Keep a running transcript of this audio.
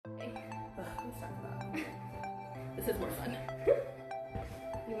is more fun.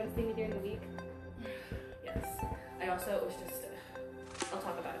 You want to see me during the week? Yes. I also was just, I'll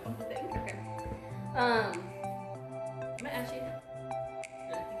talk about it on the thing. Okay. I'm gonna ask you.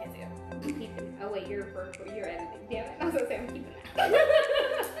 No, you can't see it. I'm keeping. Oh wait, you're editing. Damn it! I was gonna say I'm keeping that.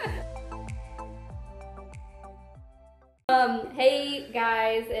 Hey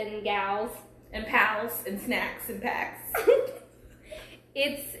guys and gals And pals and snacks and packs.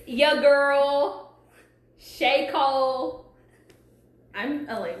 it's your girl Shay Cole. I'm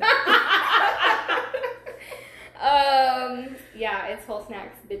Elena. Yeah, it's whole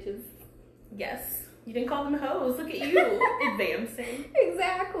snacks, bitches. Yes. You didn't call them hoes. Look at you advancing.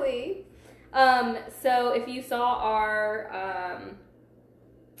 Exactly. So if you saw our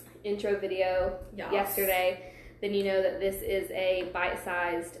intro video Yes. yesterday, then you know that this is a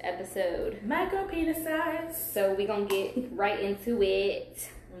bite-sized episode. Micro penis size. So we're gonna get right into it.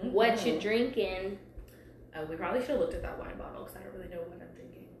 Mm-hmm. What you drinking? We probably should have looked at that wine bottle because I don't really know what I'm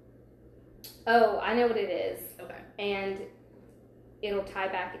drinking. Oh, I know what it is. Okay. And it'll tie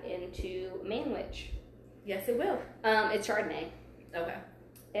back into Manwich. Yes, it will. It's Chardonnay. Okay.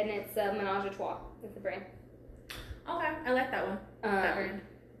 And it's Menage a Trois. It's the brand. Okay. I like that one. That brand.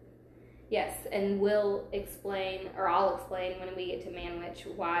 Yes, and we'll explain, or I'll explain when we get to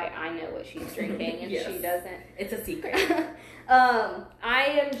Manwich why I know what she's drinking and Yes. she doesn't. It's a secret. I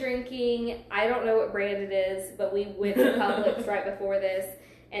am drinking, I don't know what brand it is, but we went to Publix right before this,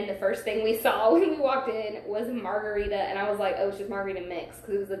 and the first thing we saw when we walked in was margarita, and I was like, oh, it's just margarita mix,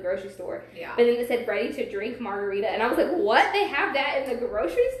 because it was the grocery store. Yeah. But then it said ready to drink margarita, and I was like, what? They have that in the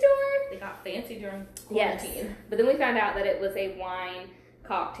grocery store? They got fancy during Yes. quarantine. But then we found out that it was a wine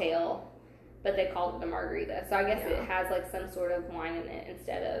cocktail, but they called it a margarita. So I guess Yeah. it has like some sort of wine in it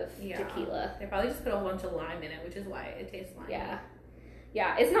instead of tequila. They probably just put a bunch of lime in it, which is why it tastes lime. Yeah.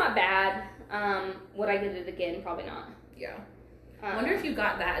 Yeah, it's not bad. Would I get it again? Probably not. Yeah. I wonder if you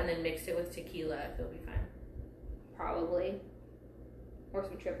got that and then mixed it with tequila, if it'll be fine. Probably. Or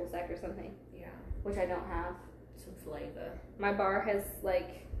some triple sec or something, Yeah. which I don't have. Some flavor. My bar has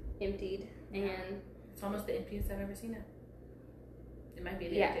like emptied and It's almost the emptiest I've ever seen it. It might be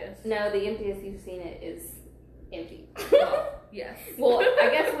the yeah. emptiest. No, the emptiest you've seen it is empty. Oh, yes. Well, I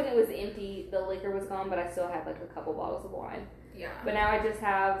guess when it was empty, the liquor was gone, but I still had like a couple bottles of wine. Yeah. But now I just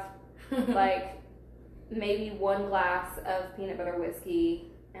have like maybe one glass of peanut butter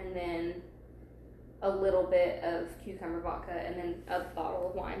whiskey and then a little bit of cucumber vodka and then a bottle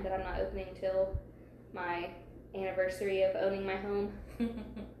of wine that I'm not opening till my anniversary of owning my home.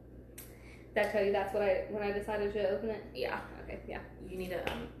 Did I tell you that's what when I decided to open it? Yeah. Okay, yeah. You need to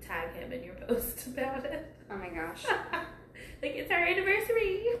tag him in your post about it. Oh my gosh. Like, it's our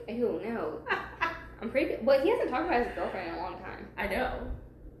anniversary. Ew, no. I'm pretty good. Well, he hasn't talked about his girlfriend in a long time. I know.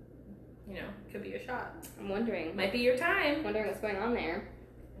 You know, could be a shot. I'm wondering. Might be your time. Wondering what's going on there.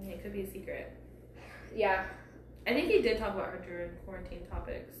 I mean, it could be a secret. Yeah. I think he did talk about her during quarantine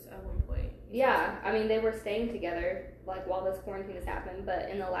topics at one point. Yeah, I mean, they were staying together, like, while this quarantine has happened, but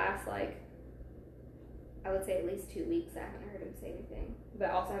in the last, like, I would say at least 2 weeks, I haven't heard him say anything.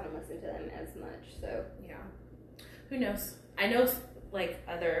 But I also haven't listened to them as much, so. Yeah. Who knows? I know, like,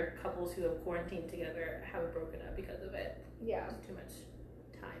 other couples who have quarantined together have broken up because of it. Yeah. It's too much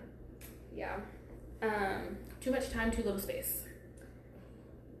time. Yeah. Too much time, too little space.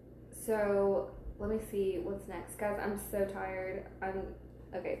 So, let me see what's next. Guys, I'm so tired.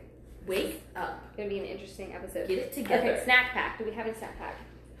 Okay. Wake up. It's gonna be an interesting episode. Get it together. Okay, snack pack. Do we have any snack pack?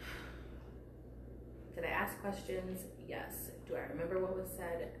 Did I ask questions? Yes. Do I remember what was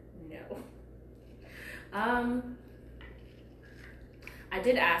said? No. I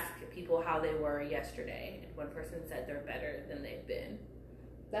did ask people how they were yesterday, and one person said they're better than they've been.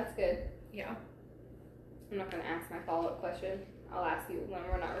 That's good. Yeah. I'm not gonna ask my follow-up question. I'll ask you when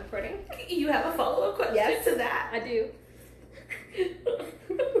we're not recording. You have a follow-up question Yes. to that? I do.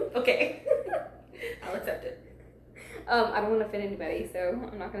 Okay. I'll accept it. I don't want to offend anybody, so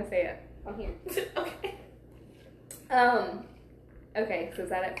I'm not gonna say it on here. Okay. Okay, so is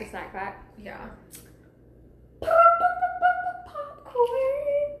that it for snack pack? Yeah. Popcorn.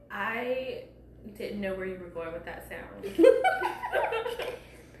 I didn't know where you were going with that sound.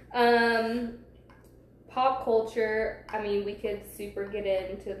 Pop culture. I mean, we could super get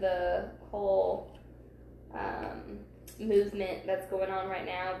into the whole movement that's going on right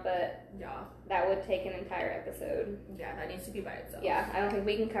now, but Yeah. that would take an entire episode. Yeah, that needs to be by itself. Yeah, I don't think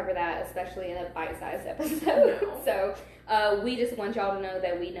we can cover that, especially in a bite-sized episode. No. So we just want y'all to know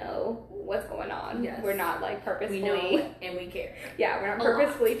that we know what's going on. Yes. We're not like We purposefully. know and we care. Yeah, we're not A lot.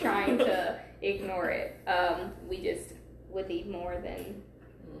 purposefully trying to ignore it. We just would need more than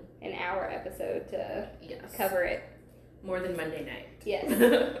an hour episode to Yes. cover it. More than Monday night. Yes.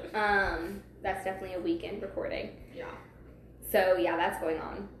 That's definitely a weekend recording. Yeah. So yeah, that's going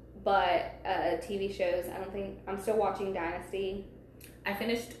on. But TV shows, I'm still watching Dynasty. I didn't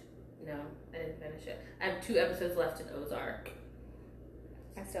finish it. I have 2 episodes left in Ozark.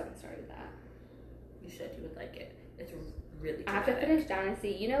 I still haven't started that. You would like it. It's really I have to finish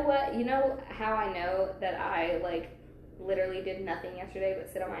Dynasty. You know what? You know how I know that I like literally did nothing yesterday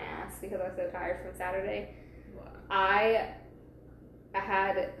but sit on my ass because I was so tired from Saturday? Wow. I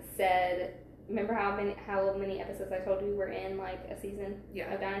had said, remember how many episodes I told you were in like a season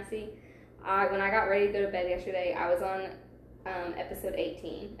of Dynasty? When I got ready to go to bed yesterday, I was on episode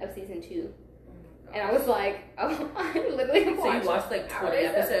 18 of season 2. And I was like, oh, I literally have watched. So you watched like 20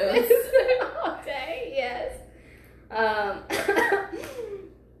 episodes? All day, yes.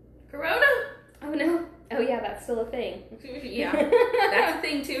 Corona? Oh no. Oh yeah, that's still a thing. Yeah. That's a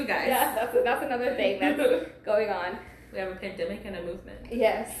thing too, guys. Yeah, that's another thing that's going on. We have a pandemic and a movement.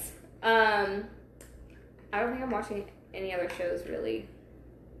 Yes. I don't think I'm watching any other shows really.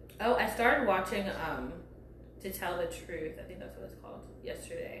 Oh, I started watching To Tell the Truth. I think that's what it's called.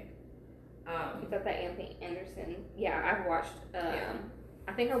 Yesterday. Is that Anthony Anderson? Yeah, I've watched.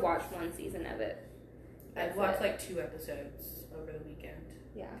 I think I watched 1 season of it. I've watched like 2 episodes over the weekend.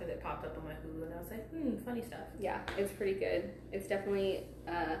 Yeah. Because it popped up on my Hulu and I was like, funny stuff. Yeah, it's pretty good. It's definitely,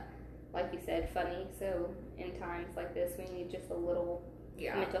 like you said, funny. So in times like this, we need just a little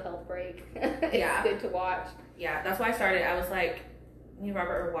mental health break. It's good to watch. Yeah, that's why I started. I was like, me and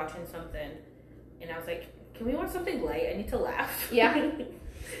Robert were watching something and I was like, can we watch something light? I need to laugh. Yeah.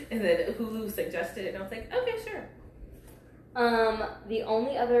 And then Hulu suggested it and I was like, okay, sure. The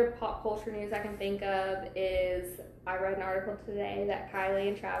only other pop culture news I can think of is I read an article today that Kylie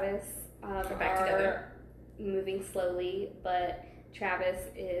and Travis are back together, moving slowly, but Travis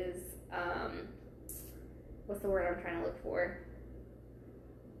is what's the word I'm trying to look for?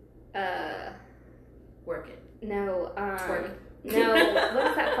 Working. No. Twerking. No. What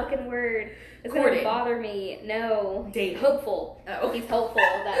is that fucking word? It's gonna bother me. No. Dating. Hopeful. Oh. He's hopeful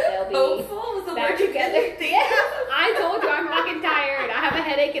that they'll be hopeful was the back word together. Yeah. I told you I'm fucking tired. I have a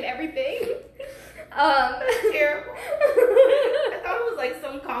headache and everything. That's terrible. I thought it was like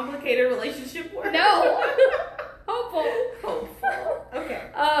some complicated relationship word. No. Hopeful. Okay.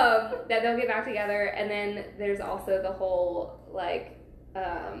 That they'll get back together, and then there's also the whole like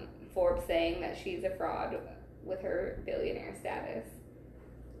Forbes saying that she's a fraud with her billionaire status.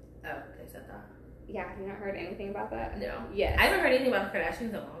 Oh, they said that. Yeah, have you not heard anything about that? No. Yes. I haven't heard anything about the Kardashians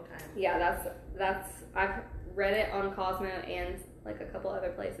in a long time. Yeah, that's I've read it on Cosmo and like a couple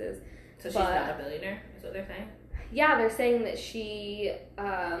other places. So she's not a billionaire, is what they're saying? Yeah, they're saying that she,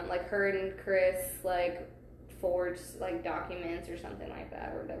 like her and Chris, like forged like documents or something like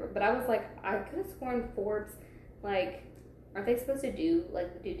that or whatever. But I was like, I could have sworn Forbes, like, aren't they supposed to do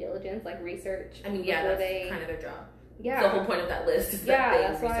like the due diligence, like research? I mean, yeah, that's kind of their job. Yeah. The whole point of that list is that they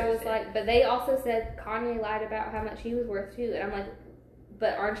that's why I was like, but they also said Kanye lied about how much he was worth too. And I'm like,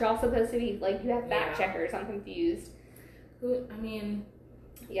 but aren't y'all supposed to be, like, you have fact checkers? I'm confused. I mean...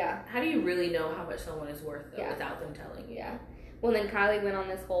 Yeah. How do you really know how much someone is worth, though, without them telling you? Yeah. Well, then Kylie went on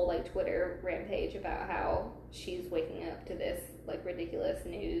this whole, like, Twitter rampage about how she's waking up to this, like, ridiculous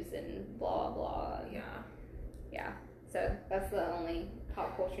news and blah, blah. Yeah. Yeah. So, that's the only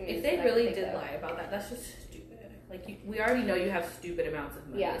pop culture news. If they really did lie about that, that's just stupid. Like, we already know you have stupid amounts of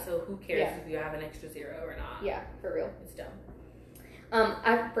money, so who cares if you have an extra zero or not? Yeah, for real. It's dumb.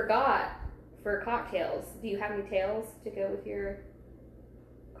 I forgot, for cocktails, do you have any tails to go with your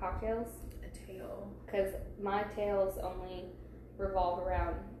cocktails? A tail. Because my tails only revolve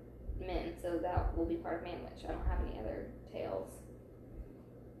around men, so that will be part of Manwich. I don't have any other tails.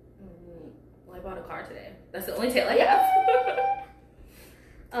 Well, I bought a car today. That's the only tail I have.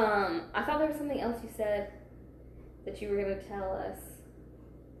 I thought there was something else you said that you were going to tell us.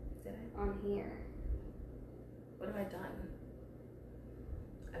 Did I? On here. What have I done?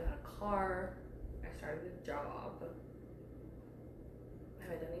 I got a car. I started a job.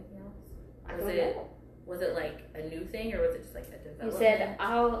 Have I done anything else? I don't know. Was it like a new thing or was it just like a development? You said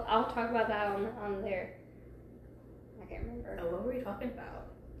I'll talk about that on there. I can't remember. Oh, what were we talking about?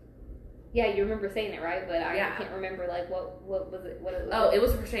 Yeah, you remember saying it, right? But I can't remember like what was it? What it was. Oh, it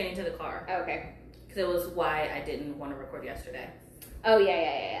was pertaining to the car. Oh, okay. Because it was why I didn't want to record yesterday. Oh yeah.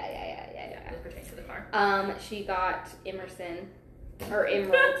 It was pertaining to the car. She got Emerson or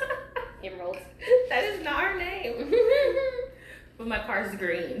Emerald. Emerald. That is not her name. But my car's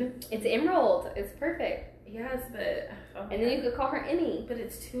green. It's Emerald. It's perfect. Yes, but... Okay. And then you could call her Emmy. But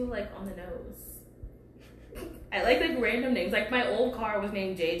it's too, like, on the nose. I like random names. Like, my old car was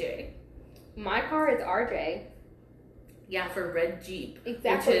named JJ. My car is RJ. Yeah, for red Jeep.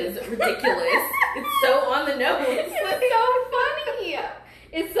 Exactly. Which is ridiculous. It's so on the nose. It's so funny.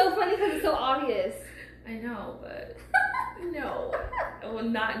 It's so funny because it's so obvious. I know, but no. I will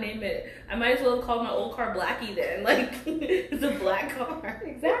not name it. I might as well have called my old car Blackie then. Like, it's a black car.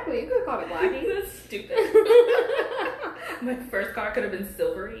 Exactly. You could have called it Blackie. That's stupid. My first car could have been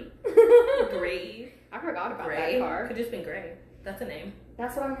silvery. Gray. I forgot about Gray. that car. Could have just been gray. That's a name.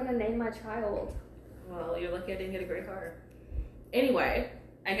 That's what I'm going to name my child. Well, you're lucky I didn't get a gray car. Anyway,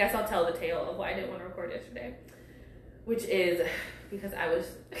 I guess I'll tell the tale of why I didn't want to record yesterday. Which is because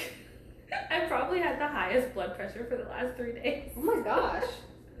I probably had the highest blood pressure for the last 3 days. Oh my gosh.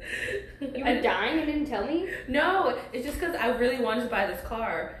 You were dying and didn't tell me? No, it's just because I really wanted to buy this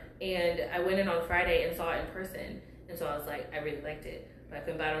car, and I went in on Friday and saw it in person, and so I was like, I really liked it, but I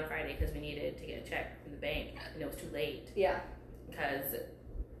couldn't buy it on Friday because we needed to get a check from the bank, and it was too late. Yeah. Because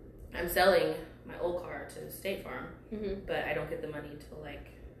I'm selling my old car to State Farm, but I don't get the money until I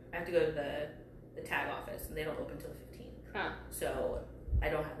have to go to the tag office, and they don't open until the 15th. Huh. So I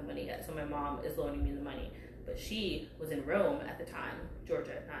don't have the money yet. So my mom is loaning me the money, but she was in Rome at the time,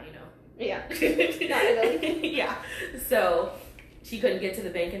 Georgia, not Yeah. Not Italy. Yeah. So she couldn't get to the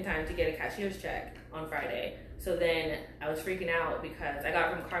bank in time to get a cashier's check on Friday. So then I was freaking out because I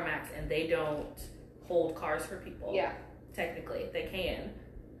got it from CarMax, and they don't hold cars for people. Yeah. Technically, they can.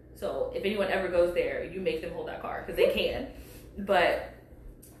 So if anyone ever goes there, you make them hold that car because they can. But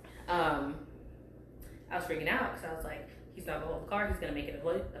I was freaking out because I was like, he's not gonna hold the car. He's gonna make it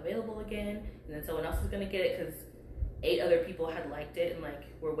available again, and then someone else is gonna get it because 8 other people had liked it and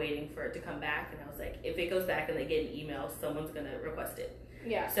were waiting for it to come back. And I was like, if it goes back and they get an email, someone's gonna request it.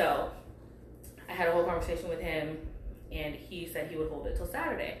 Yeah. So I had a whole conversation with him, and he said he would hold it till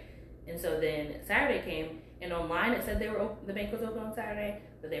Saturday. And so then Saturday came, and online it said the bank was open on Saturday,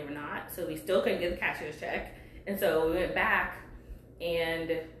 but they were not. So we still couldn't get the cashier's check. And so we went back,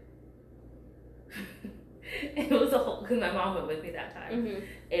 and it was a whole, because my mom went with me that time. And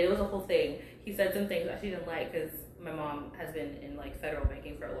it was a whole thing. He said some things that she didn't like because my mom has been in federal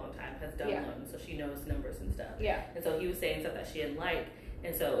banking for a long time, has done loans, so she knows numbers and stuff. Yeah. And so he was saying stuff that she didn't like.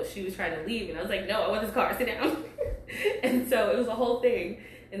 And so she was trying to leave, and I was like, no, I want this car, sit down. And so it was a whole thing.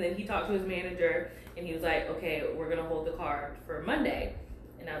 And then he talked to his manager, and he was like, okay, we're going to hold the car for Monday.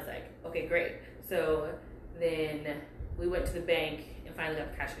 And I was like, okay, great. So then we went to the bank and finally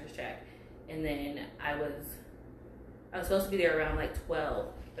got the cashier's check. And then I was supposed to be there around 12,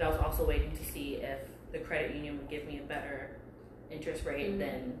 but I was also waiting to see if the credit union would give me a better interest rate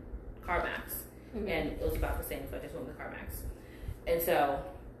than CarMax. And it was about the same, so I just went with CarMax. And so,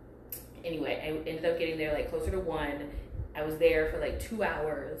 anyway, I ended up getting there closer to 1. I was there for 2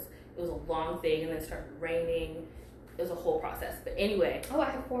 hours. It was a long thing, and then it started raining. It was a whole process. But anyway. Oh,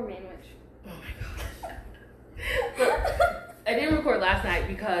 I have 4 manwich. Oh my gosh. But I didn't record last night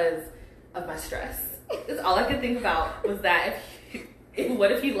because of my stress. That's all I could think about was that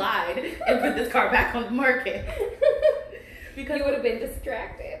what if he lied and put this car back on the market? Because you would have been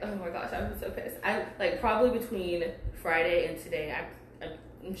distracted. Oh my gosh, I was so pissed. I probably between Friday and today,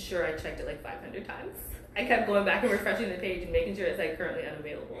 I'm sure I checked it 500 times. I kept going back and refreshing the page and making sure it's currently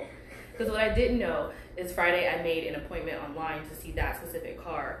unavailable. Because what I didn't know is Friday I made an appointment online to see that specific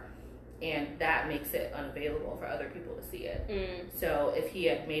car, and that makes it unavailable for other people to see it. So if he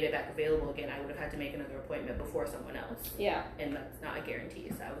had made it back available again, I would have had to make another appointment before someone else. Yeah. And that's not a guarantee.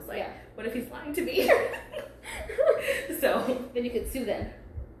 So I was like, what if he's lying to me? So then you could sue them.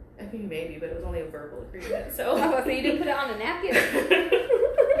 I mean, maybe, but it was only a verbal agreement. So so you didn't put it on a napkin?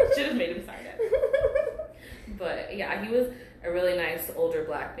 Should have made him sign it. But yeah, he was a really nice older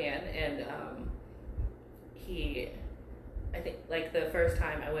black man, and I think the first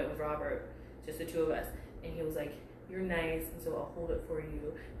time I went with Robert, just the two of us, and he was like, you're nice, and so I'll hold it for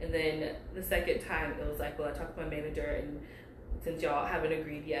you. And then the second time it was like, well, I talked to my manager, and since y'all haven't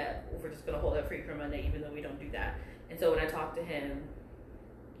agreed yet, we're just gonna hold it for you for Monday, even though we don't do that. And so when I talked to him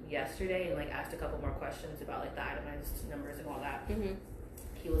yesterday and asked a couple more questions about the itemized numbers and all that,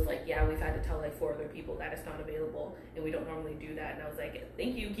 he was like, yeah, we've had to tell 4 other people that it's not available, and we don't normally do that. And I was like,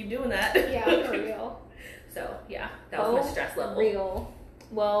 thank you, keep doing that. Yeah, for real. So yeah, that was my stress level. Real.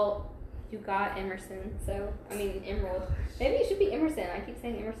 Well, you got Emerson, so I mean Emerald. Maybe it should be Emerson. I keep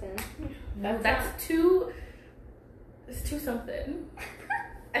saying Emerson. That's too. It's too something.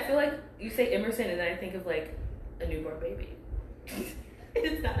 I feel like you say Emerson, and then I think of a newborn baby.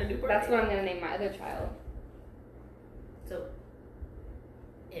 It's not a newborn. That's baby. what I'm gonna name my other child. So.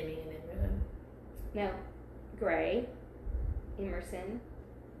 Emmy and Emerson. No, Gray, Emerson,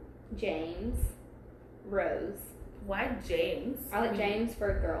 James, Rose. Why James? I like James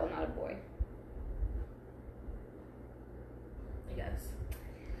for a girl, not a boy. I guess.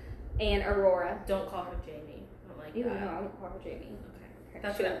 And Aurora. Don't call her Jamie. I don't like Ew, that. no, I won't call her Jamie.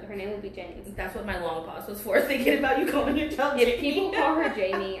 Okay. Her name will be James. That's what my long pause was for, thinking about you calling your child Jamie. If people call her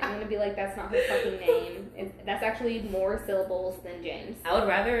Jamie, I'm gonna be like, that's not her fucking name. That's actually more syllables than James. I would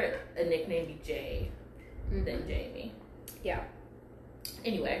rather a nickname be Jay than Jamie. Yeah.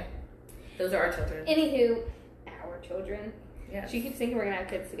 Anyway, those are our children. Anywho, our children. Yeah. She keeps thinking we're gonna have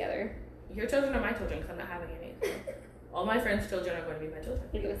kids together. Your children are my children because I'm not having any. All my friends' children are going to be my children.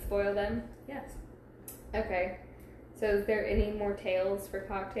 You're gonna spoil them? Yes. Okay. So is there any more tales for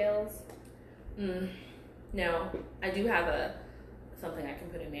cocktails? No. I do have something I can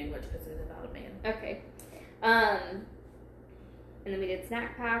put in Manwich because it's about a man. Okay. And then we did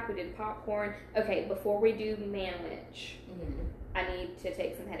snack pack, we did popcorn. Okay, before we do Manwich, I need to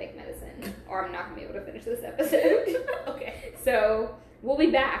take some headache medicine or I'm not going to be able to finish this episode. Okay. So we'll be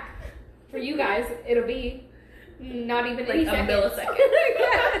back. For you guys, it'll be not even like any a seconds. millisecond.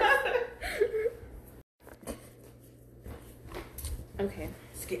 Yes. Okay.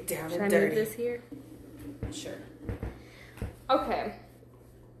 Let's get down Should and I dirty. move this here? Sure. Okay. Okay.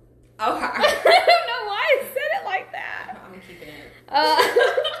 I don't know why I said it like that. I'm keeping it.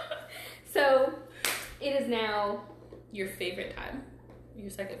 So it is now. Your favorite time. Your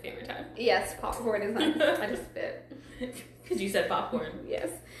second favorite time. Yes, popcorn is nice. I just spit. Because you said popcorn. Yes.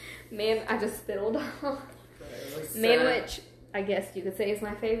 Man, I just spittled. Manwich, I guess you could say is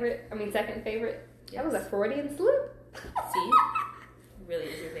my favorite. I mean, second favorite. Yes. That was a Freudian slip. See? Really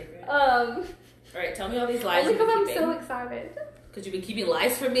is your favorite. All right, tell me all these lies only you've been because I'm keeping. so excited. Because you've been keeping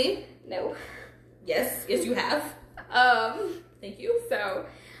lies from me? No. Yes. Yes, you have. Thank you. So,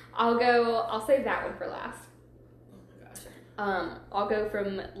 I'll save that one for last. Oh my gosh. I'll go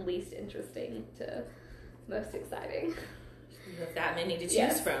from least interesting to most exciting. You have that many to choose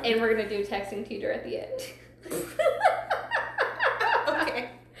Yes. from. And we're going to do texting tutor at the end. Okay.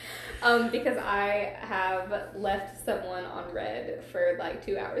 Because I have left someone on red for like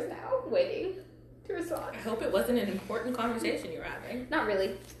 2 hours now, waiting to respond. I hope it wasn't an important conversation you were having. Not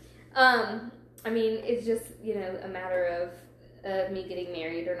really. I mean, it's just, a matter of me getting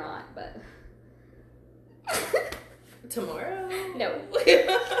married or not, but... Tomorrow? No.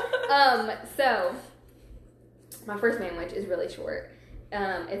 So, my first Manwich is really short.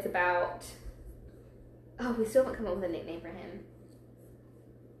 It's about... Oh, we still haven't come up with a nickname for him.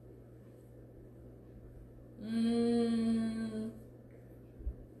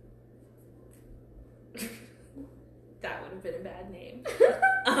 That would have been a bad name.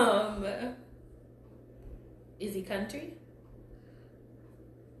 Is he country?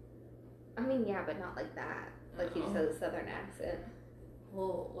 I mean, yeah, but not like that. Like he just has a southern accent.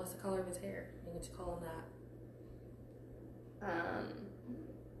 Well, what's the color of his hair? You need to call him that.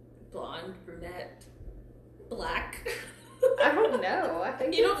 Blonde, brunette, black. I don't know. I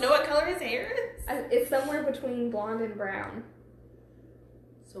think You don't know what color his hair is? it's somewhere between blonde and brown.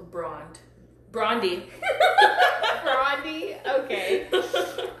 So blonde. Brondy. Brondy? Okay.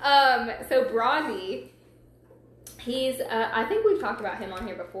 So Brondy, he's, I think we've talked about him on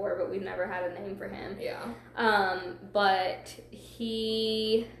here before, but we've never had a name for him. Yeah. But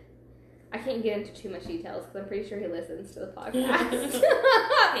I can't get into too much details because I'm pretty sure he listens to the podcast.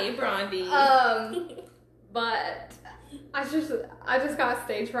 Hey, Brondy. But I just got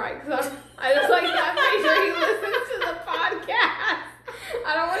stage fright because I just like that. Make sure he listens to the podcast.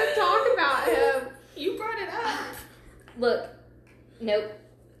 I don't want to talk about him. You brought it up. Look, nope,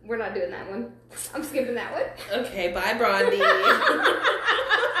 we're not doing that one. I'm skipping that one. Okay, bye, Brondy. I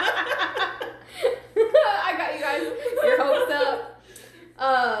got you guys your hopes up.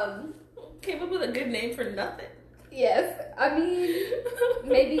 Came up with a good name for nothing. Yes, I mean,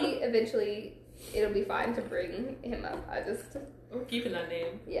 maybe eventually it'll be fine to bring him up. We're keeping that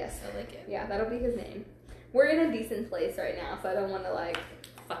name. Yes. I like it. Yeah, that'll be his name. We're in a decent place right now, so I don't want to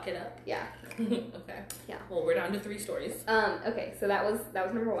Fuck it up. yeah. Okay. Yeah. Well, we're down to 3 stories. Okay, so that was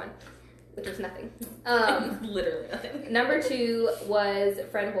number 1, which was nothing. Literally nothing. Number 2 was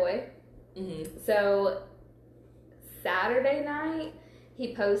Friend Boy. Mm-hmm. So Saturday night,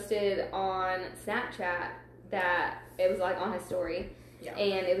 he posted on Snapchat that it was on his story, Yeah.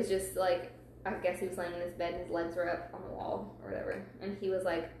 and it was just I guess he was laying in his bed and his legs were up on the wall or whatever, and he was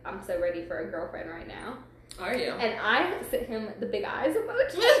like, "I'm so ready for a girlfriend right now." Are you? And I sent him the big eyes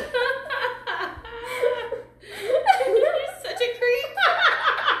emoji. You're such a creep.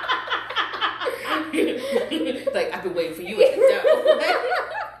 I've been waiting for you at the door.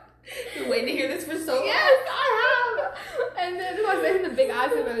 Been waiting to hear this for so long. Yes, I have. And then I sent him the big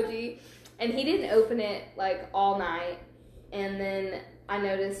eyes emoji, and he didn't open it all night. And then I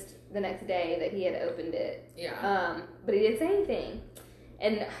noticed the next day that he had opened it. Yeah. But he didn't say anything.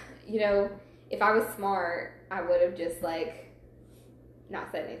 And, you know, if I was smart, I would have just, like, not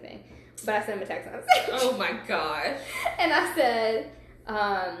said anything. But I sent him a text message. Oh my gosh. And I said,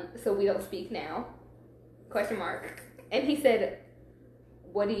 so we don't speak now? Question mark. And he said,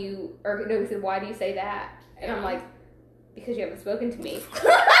 he said, why do you say that? And I'm like, because you haven't spoken to me.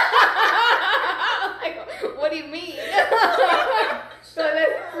 Like, what do you mean? So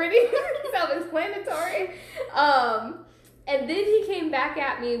that's pretty self-explanatory. And then he came back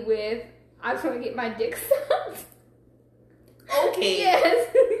at me with, I was trying to get my dick sucked. Okay.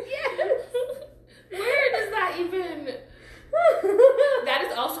 Yes. Yes. Where does that even... That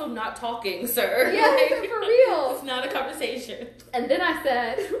is also not talking, sir. Yeah, Like, for real. It's not a conversation. And then I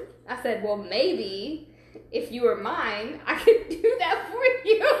said, well, maybe if you were mine, I could do that for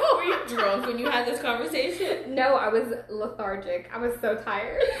you. Were you drunk when you had this conversation? No, I was lethargic. I was so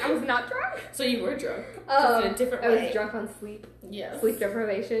tired. I was not drunk. So you were drunk. Just in a different way. I was drunk on sleep. Yes. Sleep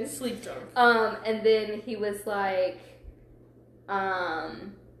deprivation. Sleep drunk. And then he was like,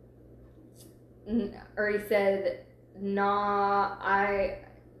 or he said, nah, I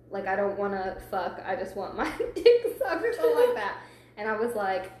don't want to fuck. I just want my dick sucked or something like that. And I was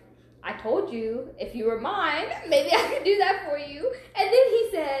like, I told you, if you were mine, maybe I could do that for you. And then he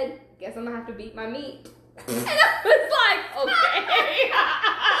said, guess I'm going to have to beat my meat. And I was like,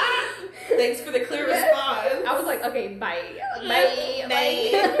 okay. Thanks for the clear response. I was like, okay, bye.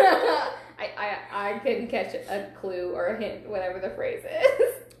 I couldn't catch a clue or a hint, whatever the phrase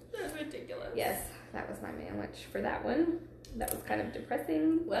is. That's ridiculous. Yes, that was my manwich for that one. That was kind of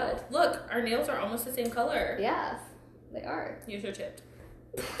depressing. Well, look, our nails are almost the same color. Yes, they are. Yours are chipped.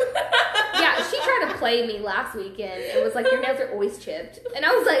 Yeah, she tried to play me last weekend and was like, your nails are always chipped. And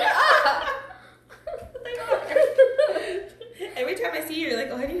I was like, ah! They are. Every time I see you, you're like,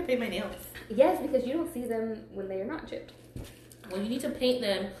 oh, I need to paint my nails. Yes, because you don't see them when they are not chipped. Well, you need to paint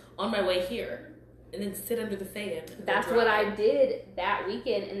them on my way here. And then sit under the fan. That's what I did that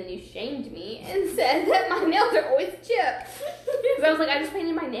weekend, and then you shamed me and said that my nails are always chipped. Because I was like, I just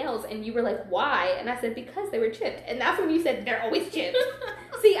painted my nails, and you were like, why? And I said, because they were chipped. And that's when you said, they're always chipped.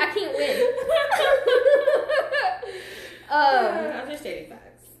 See, I can't win. I'm just stating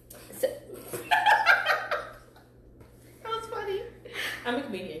facts. So, That was funny. I'm a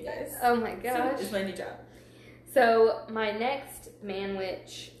comedian, guys. oh my gosh. It's my new job. So, my next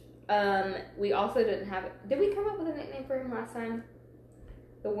manwich... we also didn't have... Did we come up with a nickname for him last time?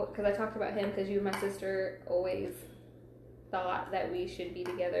 Because I talked about him because you and my sister always thought that we should be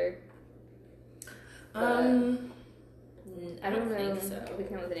together. I don't know think so. if we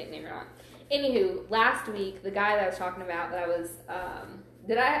came up with a nickname or not. Anywho, last week, the guy that I was talking about that I was...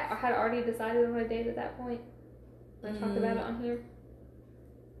 I had already decided on a date at that point? When I talked about it on here?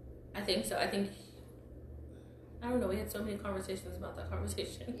 I think so. I don't know. We had so many conversations about that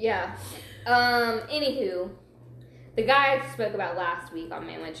conversation. Yeah. Anywho, the guy I spoke about last week on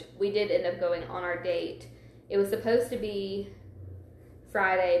Manwich, we did end up going on our date. It was supposed to be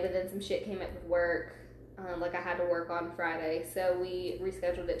Friday, but then some shit came up with work. Like I had to work on Friday, so we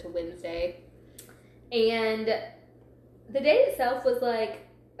rescheduled it to Wednesday. And the date itself was like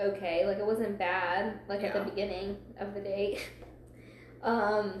okay, like it wasn't bad. Like at the beginning of the date,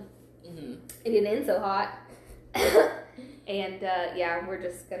 it didn't end so hot. And yeah, we're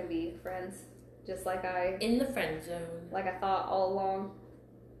just gonna be friends, just like in the friend zone, like I thought all along.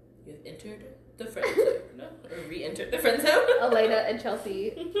 You've entered the friend zone, or re-entered the friend zone. Elena and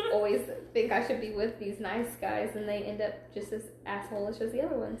Chelsea always think I should be with these nice guys, and they end up just as asshole-ish as the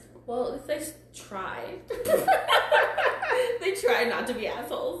other ones. Well, at least they try. They try not to be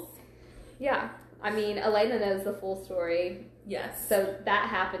assholes. Yeah, I mean, Elena knows the full story. Yes. So that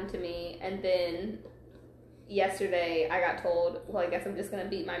happened to me, and then yesterday I got told, well, I guess I'm just going to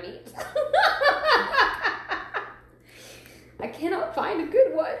beat my meat. I cannot find a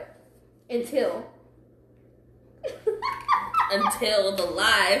good one until the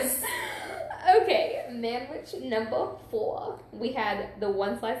lies. Okay, manwich number 4. We had the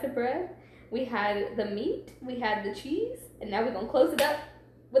one slice of bread, we had the meat, we had the cheese, and now we're going to close it up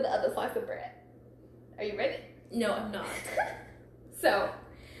with the other slice of bread. Are you ready? No, I'm not. So,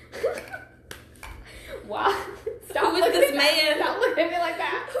 wow. Who is this man? Stop looking at me like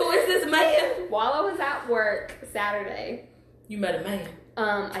that. Who is this man? While I was at work Saturday. You met a man.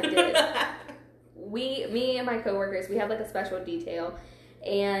 I did. Me and my coworkers, we had like a special detail,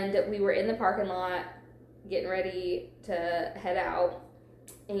 and we were in the parking lot getting ready to head out,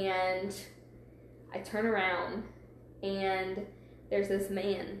 and I turn around, and there's this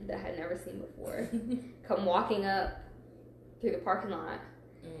man that I had never seen before come walking up through the parking lot.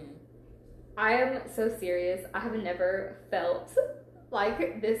 Mm. I am so serious. I have never felt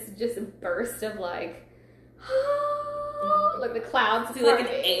like this just burst of like the clouds. Is he like an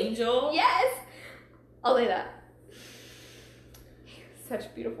angel? Yes. I'll lay that. Such a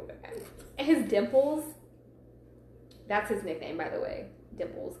beautiful guy. And his dimples. That's his nickname, by the way.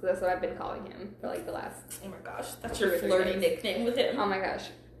 Dimples, because that's what I've been calling him for like the last. Oh my gosh, that's your flirty nickname with him. Oh my gosh.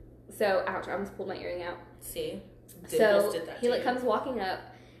 So, ouch! I almost pulled my earring out. See. So he like comes walking up,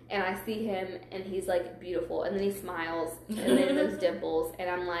 and I see him, and he's like beautiful, and then he smiles, and then those dimples, and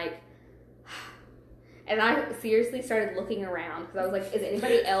I'm like, and I seriously started looking around because I was like, is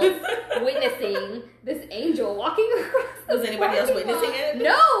anybody else witnessing this angel walking across? Was anybody else witnessing it?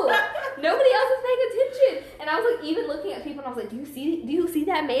 No, nobody else was paying attention, and I was like even looking at people, and I was like, do you see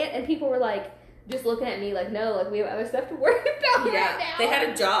that man? And people were like just looking at me like, no, like we have other stuff to worry about right now. They had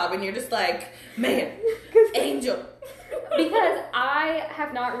a job, and you're just like, man, angel. Because I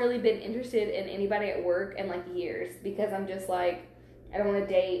have not really been interested in anybody at work in like years, because I'm just like, I don't want to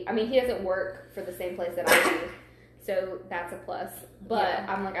date. I mean, he doesn't work for the same place that I do, so that's a plus. But yeah.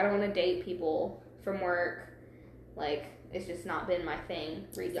 I'm like, I don't want to date people from work. Like, it's just not been my thing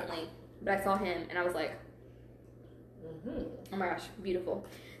recently. Yeah. But I saw him, and I was like, oh my gosh, beautiful.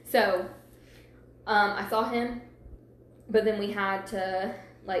 So, I saw him, but then we had to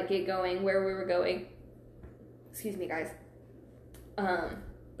like get going where we were going. Excuse me, guys.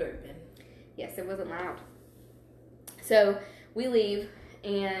 Bourbon. Yes, it wasn't loud. So we leave,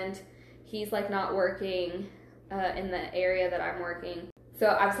 and he's like not working in the area that I'm working. So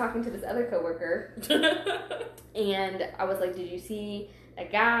I was talking to this other coworker, and I was like, "Did you see a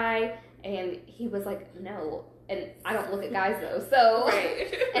guy?" And he was like, "No." And I don't look at guys though, so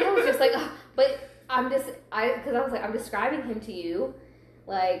right. And I was just like, oh, but because I was like, I'm describing him to you,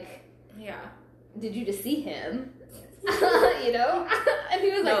 like, yeah. Did you just see him? You know? And he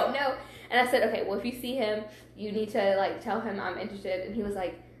was like, no. And I said, okay, well, if you see him, you need to, like, tell him I'm interested. And he was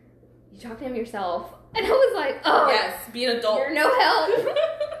like, you talk to him yourself. And I was like, oh. Yes, be an adult. You're no help.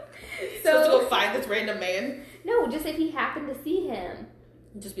 So to go find this random man? No, just if he happened to see him.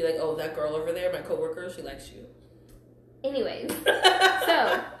 Just be like, oh, that girl over there, my coworker, she likes you. Anyways.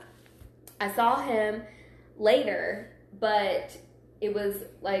 So, I saw him later, but it was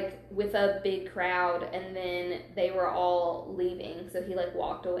like with a big crowd, and then they were all leaving, so he like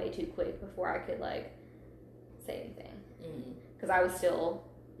walked away too quick before I could like say anything, because I was still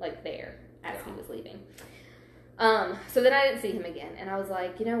like there as he was leaving. So then I didn't see him again, and I was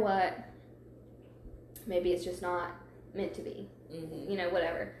like, you know what, maybe it's just not meant to be, you know,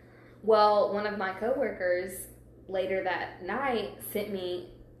 whatever. Well, one of my coworkers later that night sent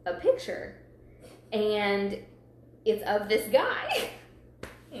me a picture, and it's of this guy.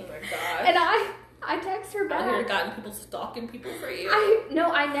 Oh my gosh. And I text her back. I would have gotten people stalking people for you.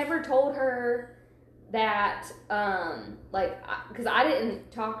 I never told her that, because I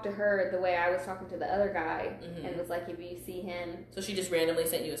didn't talk to her the way I was talking to the other guy, and was like, if you see him. So she just randomly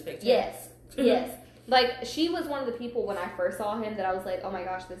sent you his picture? Yes. Yes. Like, she was one of the people when I first saw him that I was like, oh my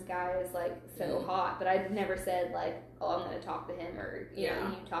gosh, this guy is like so hot. But I never said like, oh, I'm going to talk to him, or, you know,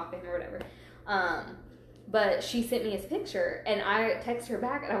 you talk to him or whatever. But she sent me his picture, and I texted her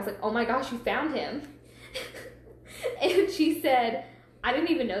back, and I was like, oh my gosh, you found him. And she said, I didn't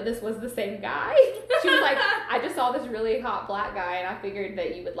even know this was the same guy. She was like, I just saw this really hot black guy, and I figured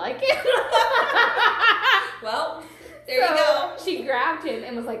that you would like him. Well, there you go. She grabbed him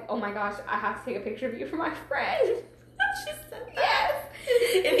and was like, oh my gosh, I have to take a picture of you for my friend. She said that.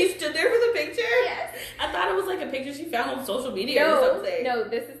 Yes. And he stood there for the picture? Yes. I thought it was like a picture she found on social media or something. No,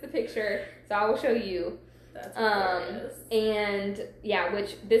 this is the picture. So I will show you. That's hilarious. And yeah,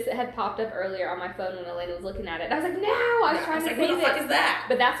 which this had popped up earlier on my phone when Elena was looking at it. And I was like, no, I was trying to say what the fuck is that?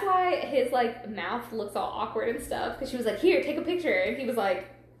 But that's why his like mouth looks all awkward and stuff. Because she was like, here, take a picture. And he was like,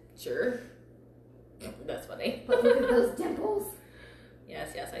 sure. That's funny. But look at those dimples.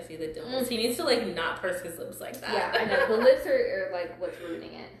 Yes, I see the dimples. He needs to like not purse his lips like that. Yeah, I know. The lips are like what's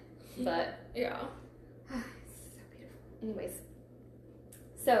ruining it. But yeah. So beautiful. Anyways.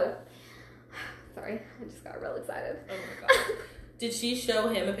 So sorry, I just got real excited. Oh my god. Did she show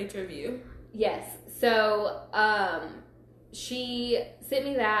him a picture of you? Yes. So, she sent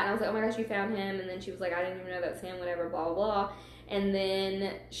me that, and I was like, oh my gosh, you found him. And then she was like, I didn't even know that's him, whatever, blah, blah, blah. And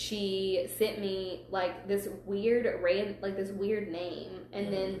then she sent me, like, this weird name,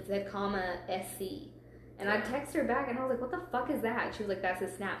 and then said, comma, SC. And I texted her back, and I was like, what the fuck is that? And she was like, that's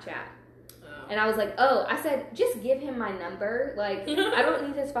his Snapchat. And I was like, oh, I said, just give him my number. Like, I don't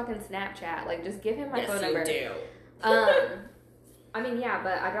need his fucking Snapchat. Like, just give him my phone number. Yes, you do. I mean, yeah,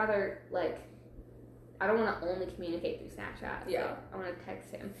 but I'd rather, like, I don't want to only communicate through Snapchat. Yeah. Like, I want to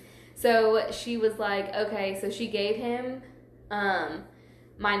text him. So she was like, okay, so she gave him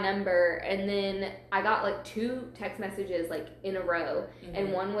my number, and then I got like 2 text messages like in a row,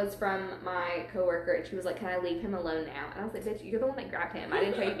 and one was from my coworker, and she was like, can I leave him alone now? And I was like, bitch, you're the one that grabbed him. I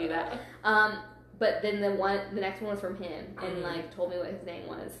didn't tell you to do that. But then the next one was from him, and like told me what his name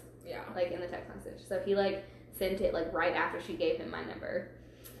was. Yeah. Like in the text message. So he like sent it like right after she gave him my number.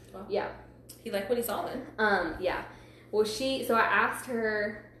 Well, yeah. He liked what he saw then. Yeah. Well, so I asked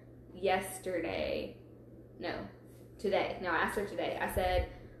her today. No, I asked her today. I said,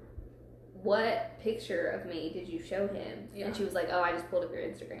 what picture of me did you show him? Yeah. And she was like, oh, I just pulled up your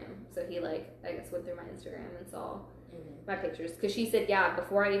Instagram. So he like, I guess went through my Instagram and saw my pictures. Because she said, yeah,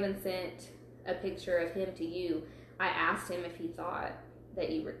 before I even sent a picture of him to you, I asked him if he thought that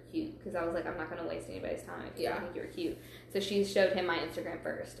you were cute, because I was like, I'm not going to waste anybody's time if you don't think you were cute. So she showed him my Instagram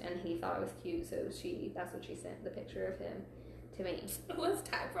first, and he thought it was cute, so that's when she sent the picture of him to me. It was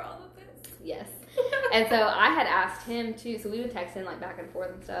time for all of this. Yes. And so I had asked him too, so we would text him like back and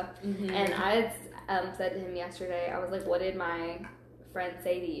forth and stuff, and I had said to him yesterday, I was like, what did my friend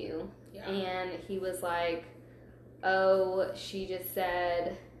say to you? Yeah. And he was like, oh, she just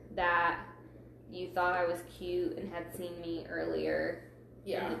said that you thought I was cute and had seen me earlier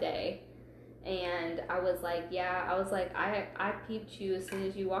in the day. And I was like, yeah. I was like, I peeped you as soon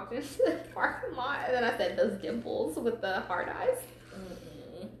as you walked into the parking lot. And then I said, those dimples with the hard eyes.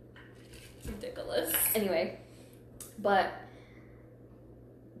 Ridiculous. Anyway, but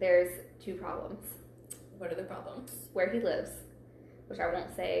there's 2 problems. What are the problems? Where he lives, which I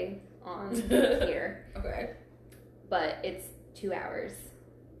won't say on here. Okay. But it's 2 hours.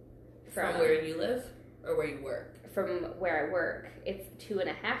 From where you live or where you work? From where I work. It's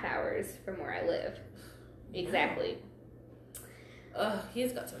 2.5 hours from where I live. Exactly.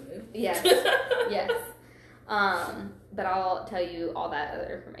 He's got to move. Yes. Yes. But I'll tell you all that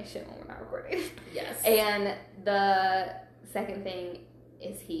other information when we're not recording. Yes. And the second thing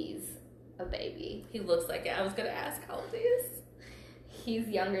is he's a baby. He looks like it. I was going to ask how old he is. He's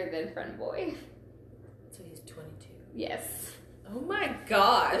younger than Friend Boy. So he's 22. Yes. Oh my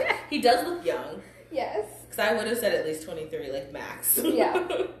gosh. He does look young. Yes. Because I would have said at least 23, like max. Yeah.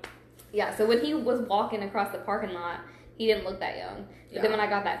 Yeah, so when he was walking across the parking lot, he didn't look that young. But then when I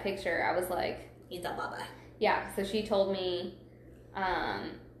got that picture, I was like... He's a baba. Yeah, so she told me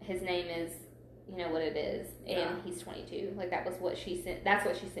his name is, you know what it is, and he's 22. Like, that was what she sent. That's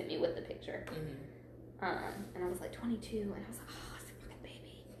what she sent me with the picture. And I was like, 22, and I was like, oh, it's a fucking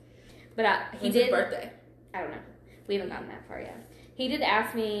baby. But When's his birthday? I don't know. We haven't gotten that far yet. He did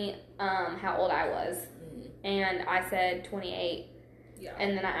ask me how old I was, and I said 28. Yeah.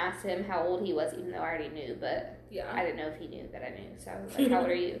 And then I asked him how old he was, even though I already knew, but I didn't know if he knew that I knew. So I was like, how old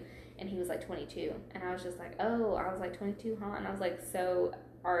are you? And he was like 22. And I was just like, oh, I was like 22, huh? And I was like, so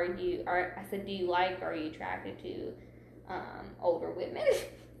I said, do you like, or are you attracted to older women?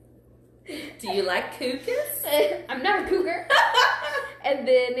 Do you like cougars? I'm not a cougar. And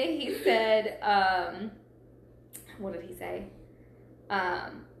then he said, what did he say?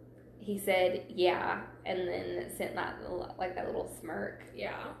 He said, yeah, and then sent that little smirk,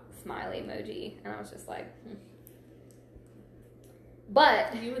 smiley emoji, and I was just like,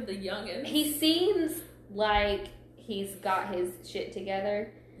 But you and the youngin'. He seems like he's got his shit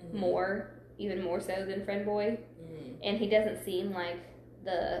together even more so than Friend Boy, and he doesn't seem like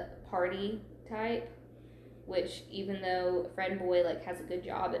the party type. Which, even though Friend Boy like has a good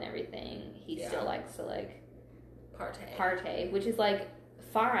job and everything, he still likes to like partay, which is like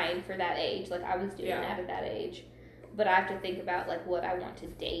fine for that age. Like, I was doing that at that age, but I have to think about like what I want to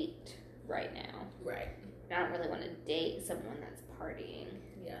date right now. Right. I don't really want to date someone that's partying.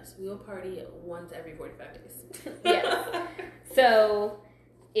 Yes, we will party once every 45 days. Yes. So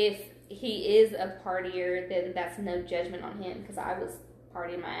if he is a partier, then that's no judgment on him, because I was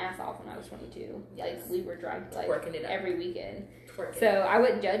partying my ass off when I was 22. Yes. Like, we were drunk like Twerking it up. every weekend. Twerking. So I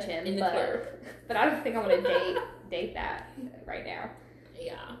wouldn't judge him. In the club. But I don't think I want to date that right now.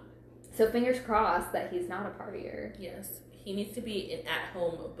 Yeah. So fingers crossed that he's not a partier. Yes. He needs to be an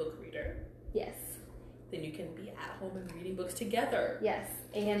at-home book reader. Yes. Then you can be at home and reading books together. Yes.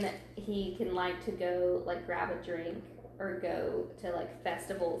 And he can like to go like grab a drink, or go to like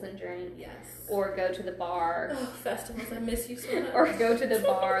festivals and drink. Yes. Or go to the bar. Oh, festivals, I miss you so much. Or go to the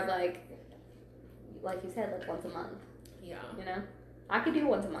bar like you said, like once a month. Yeah. You know? I could do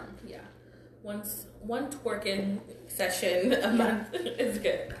once a month. Yeah. One twerking session a month is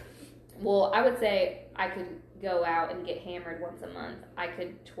good. Well, I would say I could go out and get hammered once a month. I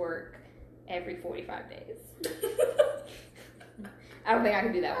could twerk every 45 days. I don't think I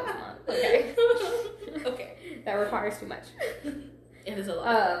can do that once a month. Okay. Okay. That requires too much. It is a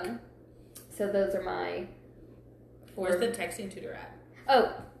lot. So those are my 4. Where's the texting tutor at?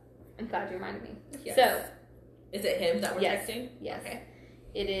 Oh, I'm glad you reminded me. Yes. So, is it him that we're yes, texting? Yes. Okay.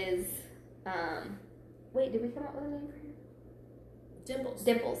 It is. Wait, did we come up with a name for him? Dimples.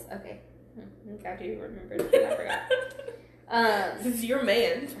 Dimples. Okay. I'm glad you remembered. I forgot. This is your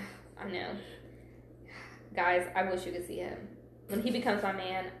man. I know. Guys, I wish you could see him. When he becomes my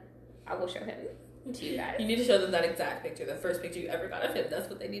man, I will show him to you guys. You need to show them that exact picture, the first picture you ever got of him. That's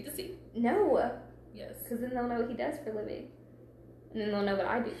what they need to see. No. Yes. Because then they'll know what he does for a living. And then they'll know what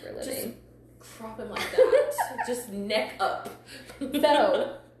I do for a living. Just crop him like that. Just neck up.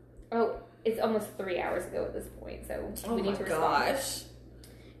 So, it's almost 3 hours ago at this point, so we need to respond. Gosh.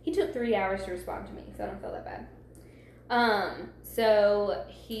 He took 3 hours to respond to me, so I don't feel that bad. So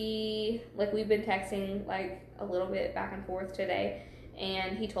we've been texting, like, a little bit back and forth today,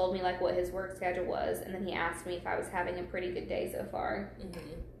 and he told me, like, what his work schedule was, and then he asked me if I was having a pretty good day so far.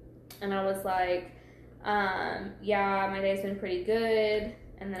 Mm-hmm. And I was like, yeah, my day's been pretty good,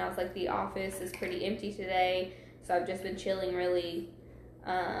 and then I was like, the office is pretty empty today, so I've just been chilling, really.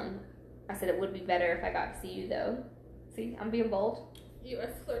 I said it would be better if I got to see you, though. See, I'm being bold. You're a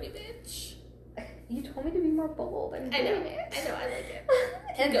flirty bitch. You told me to be more bold. I know, I like it.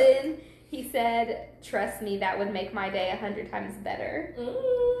 And then he said, trust me, that would make my day 100 times better.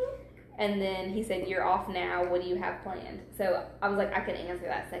 And then he said, you're off now. What do you have planned? So I was like, I can answer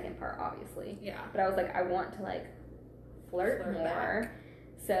that second part, obviously. Yeah. But I was like, I want to, like, flirt more. Back.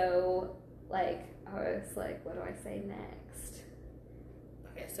 So, like, I was like, what do I say next?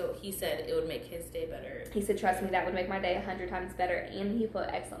 Okay, so he said it would make his day better. He said, trust me, that would make my day 100 times better. And he put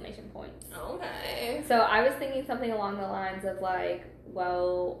exclamation points. Okay. So I was thinking something along the lines of, like,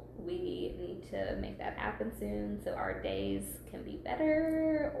 well, we need to make that happen soon so our days can be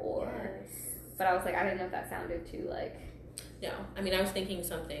better, or... Yes. But I was like, I didn't know if that sounded too, like... No. I mean, I was thinking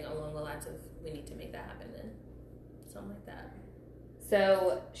something along the lines of, we need to make that happen then. Something like that.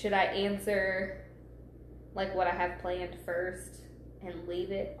 So, should I answer, like, what I have planned first and leave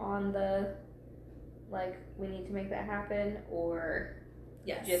it on the, like, we need to make that happen, or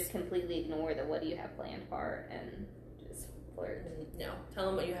yes, just completely ignore the what do you have planned part and just flirt? No. Tell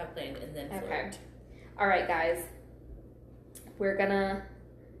them what you have planned and then flirt. Okay. All right, guys. We're gonna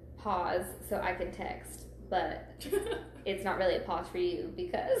pause so I can text, but it's not really a pause for you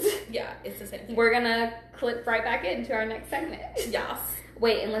because... Yeah, it's the same thing. We're gonna clip right back into our next segment. Yes.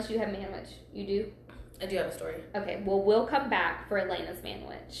 Wait, unless you have manwich. You do? I do have a story. Okay, well, we'll come back for Elena's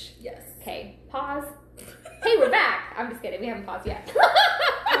manwich. Yes. Okay, pause. Hey, we're back. I'm just kidding. We haven't paused yet.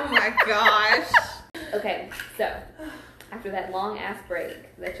 Oh my gosh. Okay, so after that long ass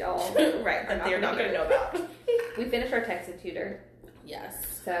break that y'all right, that they're not gonna know about, we finished our texting tutor.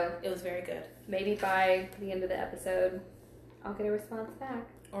 Yes. So it was very good. Maybe by the end of the episode, I'll get a response back.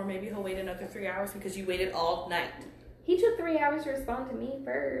 Or maybe he'll wait another 3 hours because you waited all night. He took 3 hours to respond to me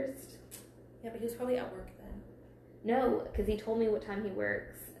first. Yeah, but he was probably at work then. No, because he told me what time he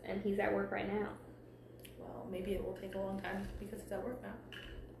works, and he's at work right now. Well, maybe it will take a long time because he's at work now.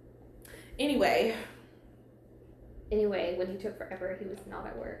 Anyway, when he took forever, he was not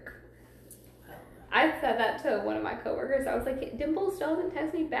at work. I said that to one of my coworkers. I was like, Dimple still hasn't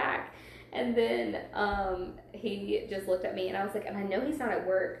texted me back. And then he just looked at me, and I was like, and I know he's not at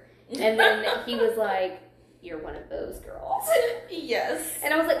work. And then he was like, you're one of those girls. Yes.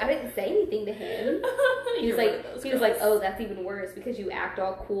 And I was like, I didn't say anything to him. He was like, oh, that's even worse because you act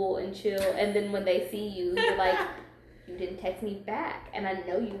all cool and chill, and then when they see you, you're like, you didn't text me back, and I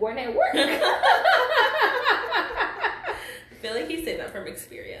know you weren't at work. I feel like he's saying that from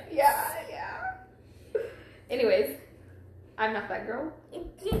experience. Yeah. Anyways, I'm not that girl.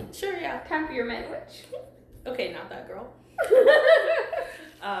 Sure, yeah. Time for your manwich. Okay, not that girl.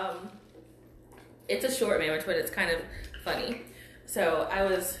 It's a short manwich, but it's kind of funny. So I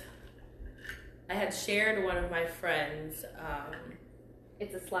had shared one of my friends.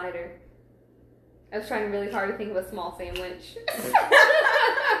 It's a slider. I was trying really hard to think of a small sandwich.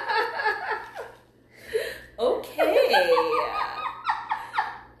 Okay.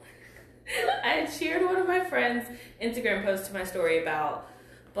 I had shared one of my friends' Instagram post to my story about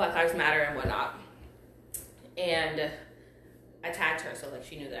Black Lives Matter and whatnot. And I tagged her, so like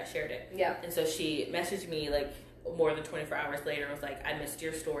she knew that I shared it. Yeah. And so she messaged me like more than 24 hours later and was like, I missed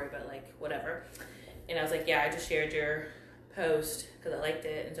your story, but like whatever. And I was like, yeah, I just shared your post because I liked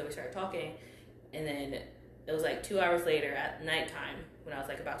it. And so we started talking. And then it was like 2 hours later at nighttime when I was